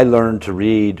I learned to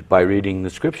read by reading the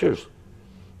scriptures.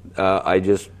 I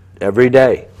just, every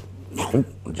day,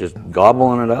 just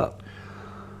gobbling it up.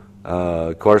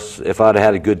 Of course, if I'd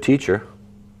had a good teacher,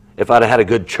 if I'd had a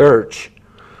good church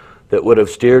that would have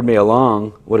steered me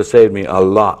along, would have saved me a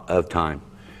lot of time.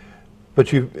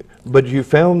 But you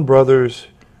found brothers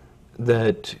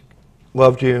that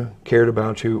loved you, cared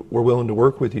about you, were willing to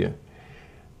work with you.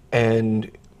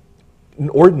 And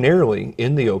ordinarily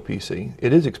in the OPC,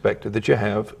 it is expected that you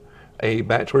have a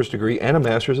bachelor's degree and a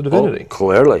master's of divinity. Oh,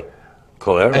 clearly.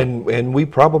 And we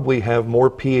probably have more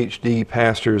PhD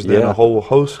pastors than a whole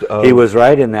host of... He was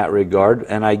right in that regard,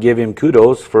 and I give him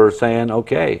kudos for saying,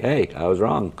 okay, hey, I was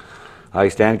wrong. I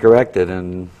stand corrected,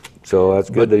 and so that's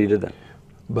good that he did that.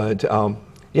 But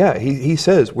yeah, he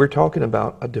says we're talking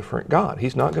about a different God.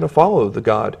 He's not going to follow the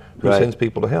God who sends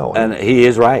people to hell. And he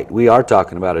is right. We are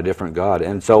talking about a different God.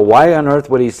 And so why on earth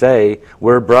would he say,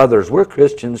 we're brothers, we're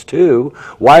Christians too,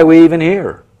 why are we even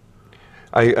here?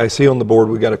 I see on the board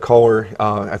we got a caller.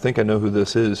 I think I know who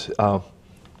this is. We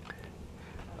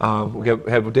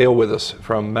have Dale with us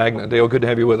from Magna. Dale, good to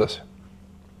have you with us.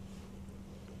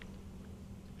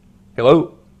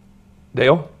 Hello?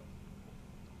 Dale?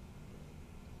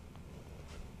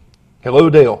 Hello,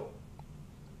 Dale.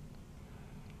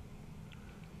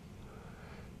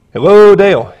 Hello,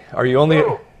 Dale. Are you on the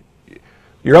air?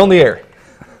 You're on the air.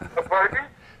 Pardon?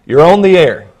 You're on the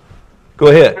air. Go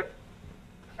ahead.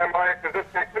 Is this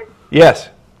Nixon? Yes.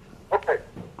 Okay.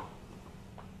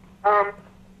 I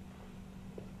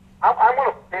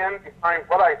want to stand behind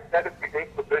what I said at the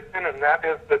Inquisition, and that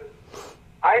is that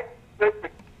I said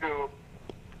to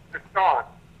Shawn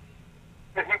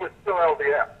that he was still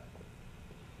LDS.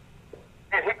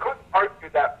 And he couldn't argue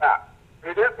that fact.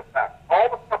 It is a fact. All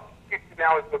the stuff he's teaching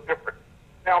now is so different.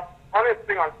 Now, one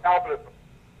thing on Calvinism.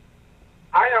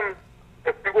 I am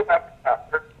a single Baptist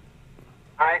pastor.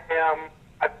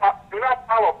 Do not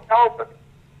follow Calvin.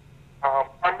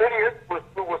 Arminius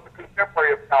who was a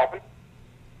contemporary of Calvin.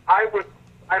 I'm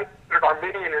considered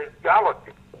Arminian in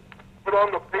theology. But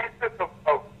on the basis of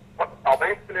what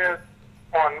salvation is,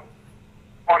 on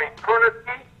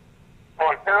eternity,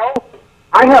 on hell,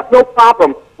 I have no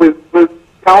problem with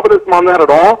Calvinism on that at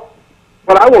all.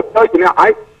 But I will tell you now,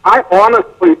 I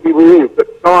honestly believe that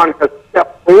Shawn has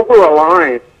stepped over a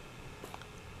line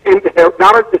into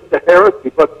not just to heresy,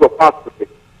 but to apostasy.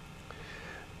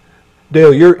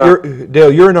 Dale,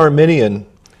 you're an Arminian.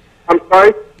 I'm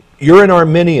sorry? You're an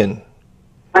Arminian.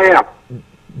 I am.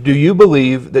 Do you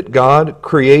believe that God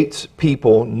creates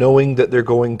people knowing that they're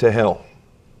going to hell?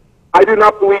 I do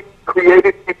not believe He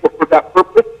created people for that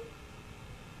purpose.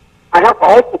 I have to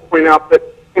also point out that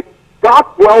if God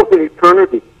dwells in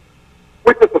eternity,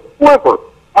 which is a sliver,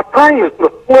 a time is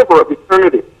a sliver of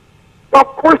eternity. Well,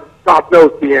 of course God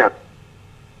knows the end.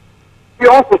 He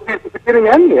also sees the beginning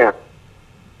and the end.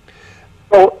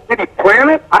 So did He plan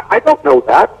it? I don't know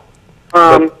that.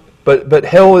 But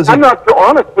hell is... I'm not sure,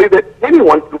 honestly, that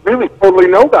anyone can really totally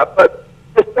know that. But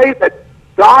to say that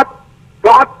God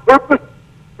purposed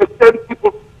to send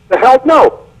people to hell,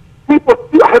 no. People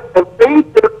have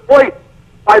made their choice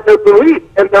by their belief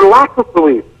and their lack of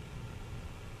belief.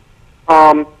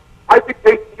 I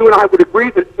think you and I would agree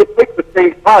that it takes a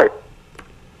change heart.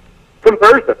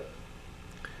 Conversion.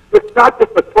 It's not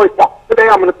just a choice. Well, today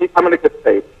I'm going to get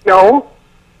saved. No.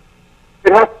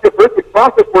 It has to be a perfect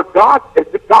process where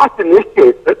if God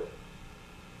initiates it,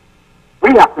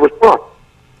 we have to respond.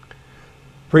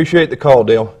 Appreciate the call,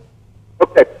 Dale.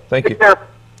 Okay. Thank you. Take care.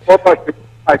 Bye-bye.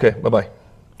 Okay, bye-bye.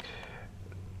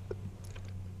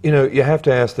 You know, you have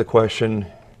to ask the question,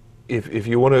 if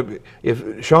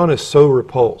Shawn is so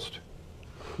repulsed,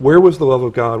 where was the love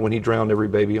of God when He drowned every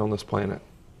baby on this planet?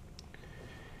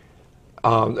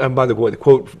 And by the way, the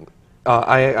quote,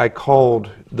 I called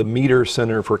the Meter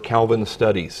Center for Calvin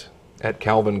Studies at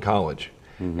Calvin College,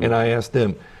 and I asked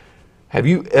them, have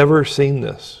you ever seen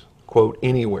this quote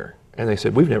anywhere? And they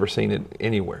said, we've never seen it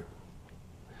anywhere.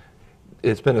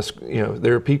 It's been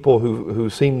there are people who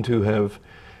seem to have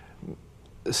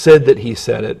said that he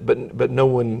said it,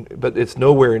 but it's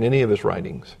nowhere in any of his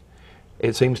writings.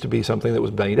 It seems to be something that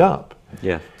was made up.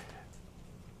 Yeah.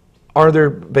 Are there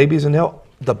babies in hell?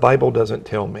 The Bible doesn't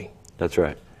tell me. That's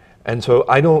right. And so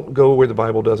I don't go where the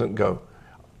Bible doesn't go.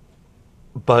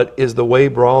 But is the way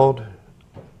broad,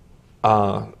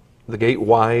 the gate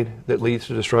wide that leads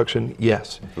to destruction?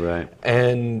 Yes. Right.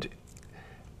 And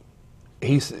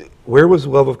where was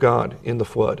the love of God in the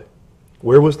flood?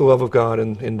 Where was the love of God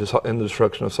in the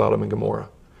destruction of Sodom and Gomorrah?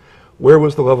 Where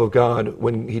was the love of God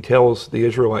when He tells the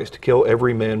Israelites to kill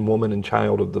every man, woman, and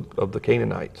child of the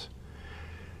Canaanites?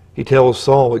 He tells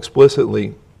Saul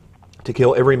explicitly to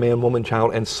kill every man, woman,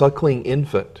 child, and suckling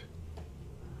infant.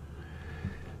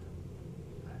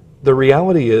 The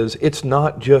reality is, it's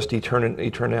not just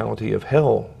eternality of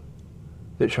hell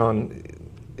that Shawn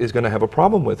is going to have a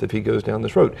problem with if he goes down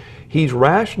this road. He's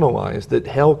rationalized that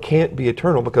hell can't be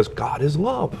eternal because God is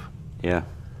love. Yeah.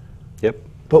 Yep.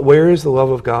 But where is the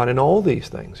love of God in all these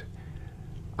things?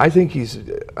 I think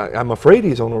I'm afraid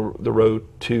he's on the road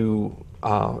to,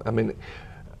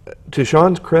 to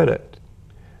Shawn's credit,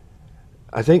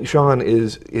 I think Shawn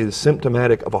is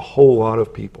symptomatic of a whole lot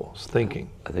of people's thinking.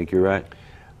 I think you're right.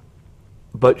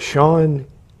 But Shawn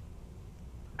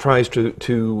tries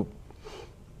to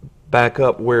back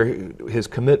up where his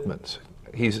commitments.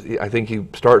 I think he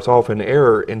starts off in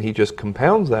error and he just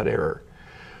compounds that error.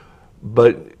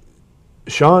 But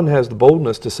Shawn has the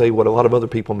boldness to say what a lot of other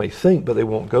people may think, but they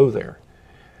won't go there.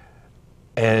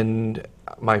 And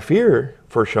my fear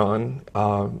for Shawn,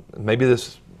 maybe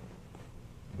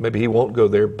he won't go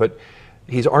there, but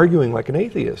he's arguing like an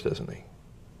atheist, isn't he?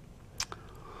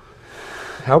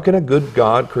 How can a good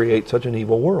God create such an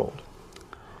evil world?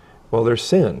 Well, there's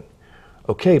sin.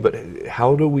 Okay, but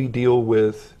how do we deal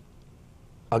with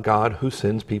a God who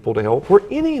sends people to hell for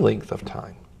any length of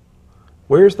time?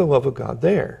 Where's the love of God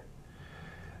there?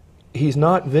 He's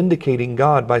not vindicating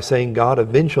God by saying God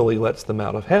eventually lets them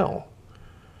out of hell.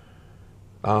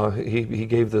 He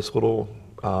gave this little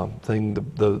thing,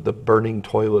 the burning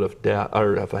toilet of death,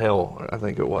 or of hell, I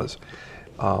think it was,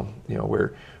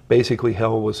 where basically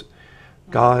hell was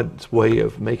God's way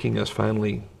of making us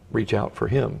finally reach out for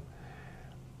Him.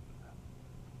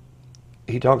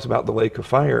 He talks about the lake of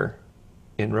fire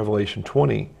in Revelation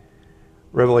 20.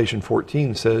 Revelation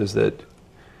 14 says that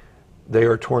they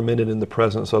are tormented in the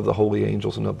presence of the holy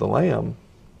angels and of the Lamb,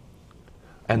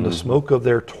 and the smoke of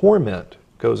their torment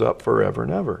goes up forever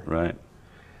and ever. Right.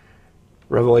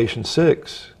 Revelation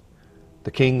 6,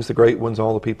 the kings, the great ones,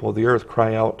 all the people of the earth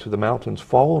cry out to the mountains,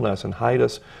 fall on us and hide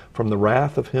us from the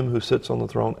wrath of Him who sits on the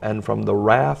throne and from the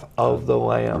wrath of the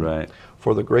Lamb. Right.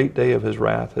 For the great day of His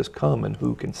wrath has come, and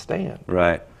who can stand?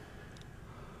 Right.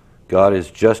 God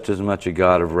is just as much a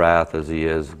God of wrath as He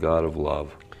is a God of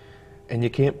love. And you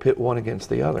can't pit one against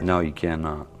the other. No, you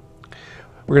cannot.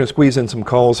 We're going to squeeze in some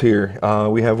calls here.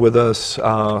 We have with us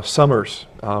Summers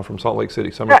from Salt Lake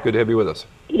City. Summers, good to have you with us.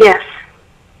 Yes.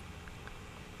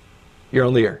 You're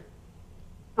on the air.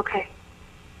 Okay.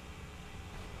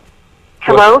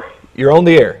 Hello? You're on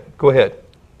the air. Go ahead.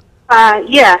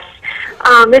 Yes.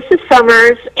 This is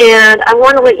Summers, and I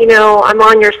want to let you know I'm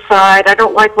on your side. I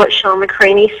don't like what Shawn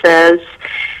McCraney says.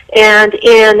 And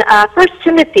in 1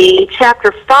 Timothy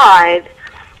chapter 5,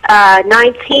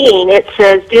 19, it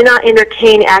says, "Do not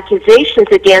entertain accusations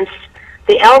against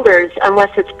the elders unless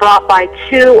it's brought by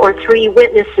 2 or 3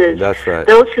 witnesses. That's right.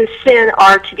 Those who sin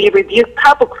are to be rebuked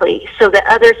publicly so that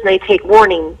others may take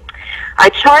warning. I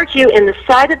charge you in the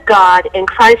sight of God and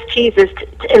Christ Jesus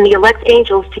and the elect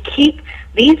angels to keep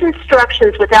these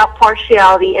instructions without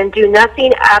partiality and do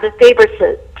nothing out of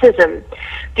favoritism.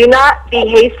 Do not be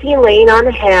hasty in laying on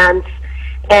the hands,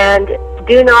 and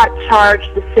do not charge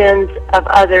the sins of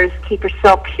others. Keep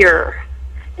yourself pure."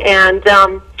 And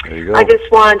There you go. I just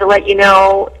wanted to let you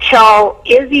know, hell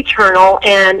is eternal,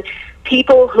 and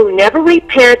people who never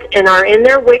repent and are in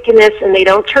their wickedness and they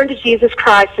don't turn to Jesus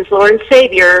Christ as Lord and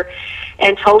Savior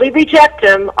and totally reject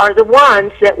Him are the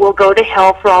ones that will go to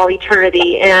hell for all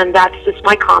eternity. And that's just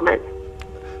my comment.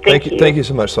 Thank you. Thank you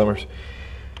so much, Summers.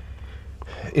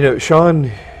 You know,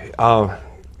 Shawn,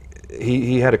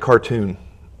 he had a cartoon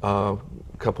a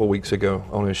couple of weeks ago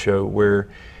on his show where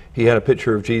he had a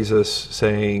picture of Jesus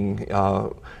saying,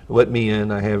 "Let me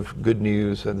in, I have good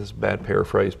news," and this is a bad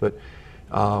paraphrase, but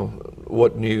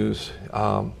what news?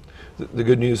 The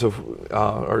good news of,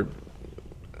 or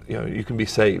you know, you can be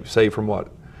saved. Saved from what?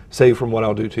 Saved from what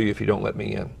I'll do to you if you don't let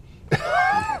me in.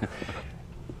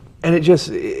 And it just,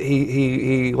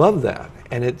 he loved that.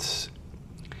 And it's,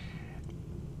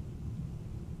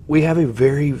 we have a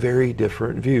very, very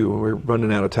different view. We're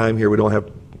running out of time here. We're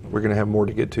going to have more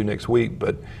to get to next week,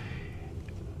 but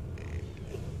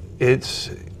it's,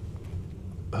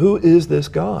 who is this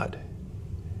God?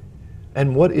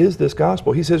 And what is this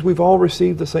gospel? He says we've all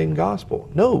received the same gospel.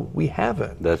 No, we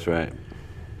haven't. That's right.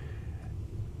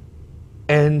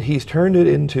 And he's turned it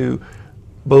into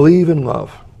believe in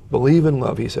love. Believe in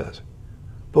love, he says.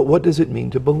 But what does it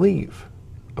mean to believe,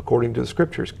 according to the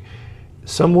scriptures?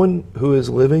 Someone who is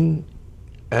living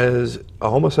as a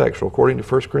homosexual, according to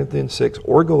 1 Corinthians 6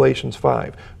 or Galatians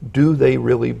 5, do they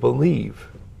really believe?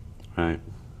 Right.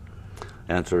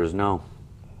 Answer is no.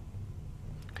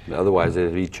 Otherwise,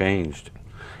 it'd be changed.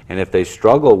 And if they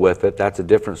struggle with it, that's a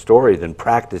different story than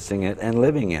practicing it and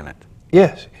living in it.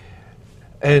 Yes.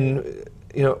 And,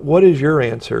 you know, what is your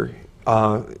answer?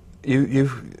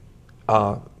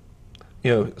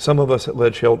 You know, some of us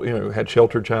had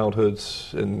sheltered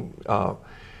childhoods, and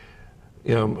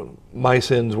you know, my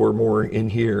sins were more in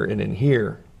here and in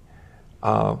here.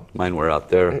 Mine were out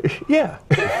there. Yeah,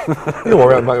 you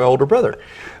know, my older brother.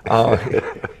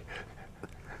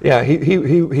 Yeah,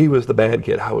 he was the bad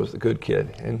kid. I was the good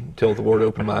kid until the Lord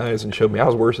opened my eyes and showed me I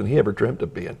was worse than he ever dreamt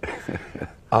of being.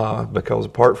 Because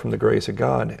apart from the grace of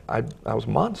God, I was a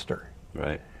monster.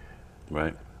 Right,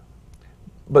 right.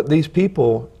 But these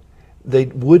people, they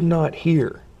would not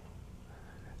hear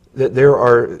that there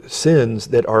are sins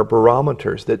that are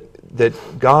barometers,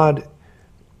 that God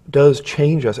does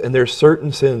change us, and there's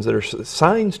certain sins that are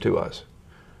signs to us.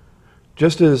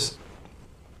 Just as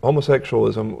homosexual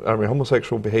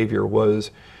behavior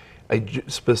was a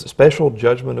special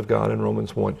judgment of God in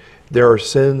Romans 1, there are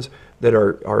sins that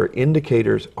are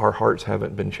indicators our hearts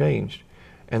haven't been changed.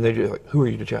 And they're just like, who are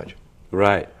you to judge?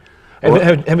 Right.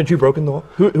 Haven't you broken the law?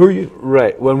 Who are you?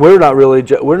 Right. When we're not really,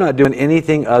 we're not doing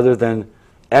anything other than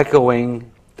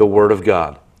echoing the Word of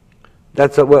God.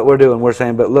 That's what we're doing. We're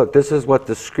saying, but look, this is what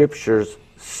the Scriptures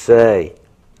say.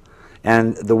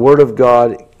 And the Word of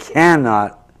God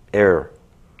cannot err.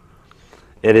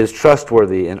 It is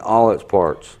trustworthy in all its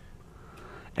parts.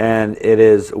 And it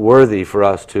is worthy for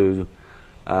us to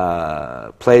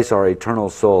place our eternal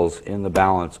souls in the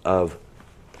balance of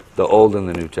the Old and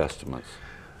the New Testaments.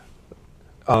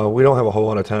 We don't have a whole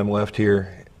lot of time left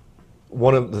here.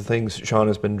 One of the things Shawn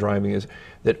has been driving is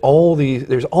that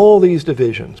there's all these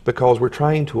divisions because we're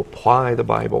trying to apply the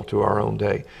Bible to our own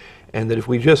day, and that if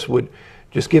we just would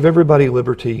just give everybody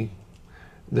liberty,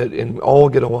 and all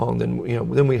get along, then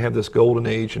we have this golden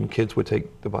age, and kids would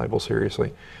take the Bible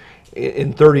seriously.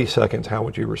 In 30 seconds, how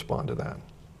would you respond to that?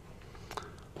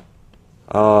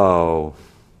 Oh,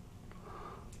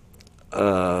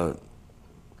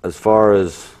 as far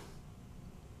as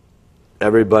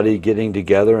everybody getting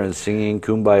together and singing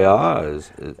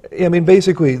Kumbaya I mean,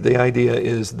 basically the idea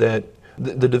is that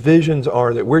the divisions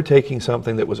are that we're taking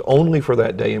something that was only for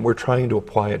that day and we're trying to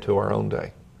apply it to our own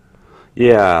day.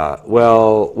 Yeah,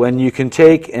 well, when you can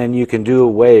take and you can do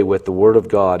away with the Word of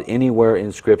God anywhere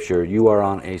in Scripture, you are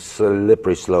on a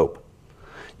slippery slope.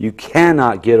 You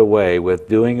cannot get away with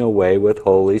doing away with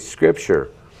Holy Scripture.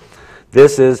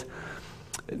 This is,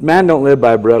 Man don't live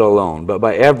by bread alone, but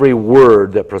by every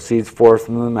word that proceeds forth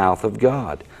from the mouth of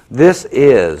God. This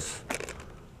is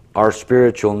our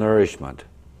spiritual nourishment.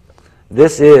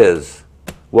 This is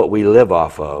what we live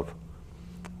off of.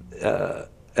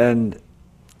 And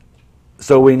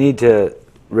so we need to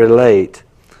relate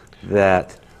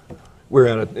that. We're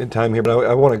out of time here, but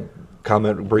I want to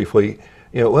comment briefly.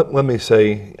 You know, let me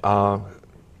say, I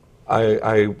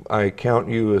count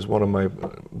you as one of my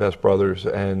best brothers,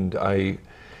 and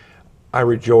I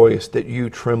rejoice that you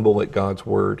tremble at God's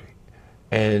word,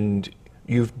 and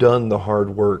you've done the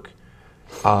hard work.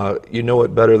 You know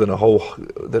it better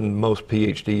than most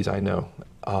PhDs I know,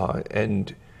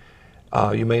 and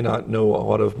you may not know a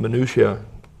lot of minutia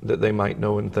that they might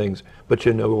know in things, but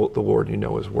you know the Lord, you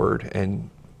know His word, and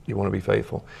you want to be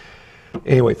faithful.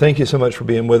 Anyway, thank you so much for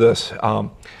being with us.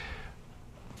 I'm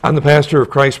the pastor of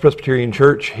Christ Presbyterian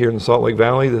Church here in the Salt Lake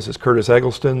Valley. This is Curtis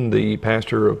Eggleston, the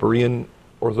pastor of Berean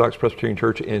Orthodox Presbyterian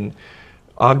Church in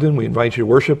Ogden. We invite you to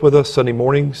worship with us Sunday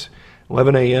mornings,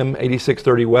 11 a.m.,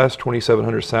 8630 West,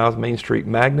 2700 South, Main Street,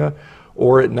 Magna,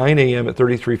 or at 9 a.m. at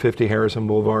 3350 Harrison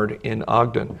Boulevard in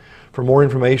Ogden. For more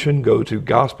information, go to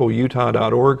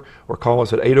gospelutah.org or call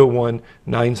us at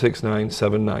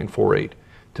 801-969-7948.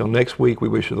 Till next week, we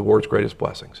wish you the Lord's greatest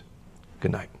blessings.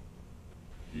 Good night.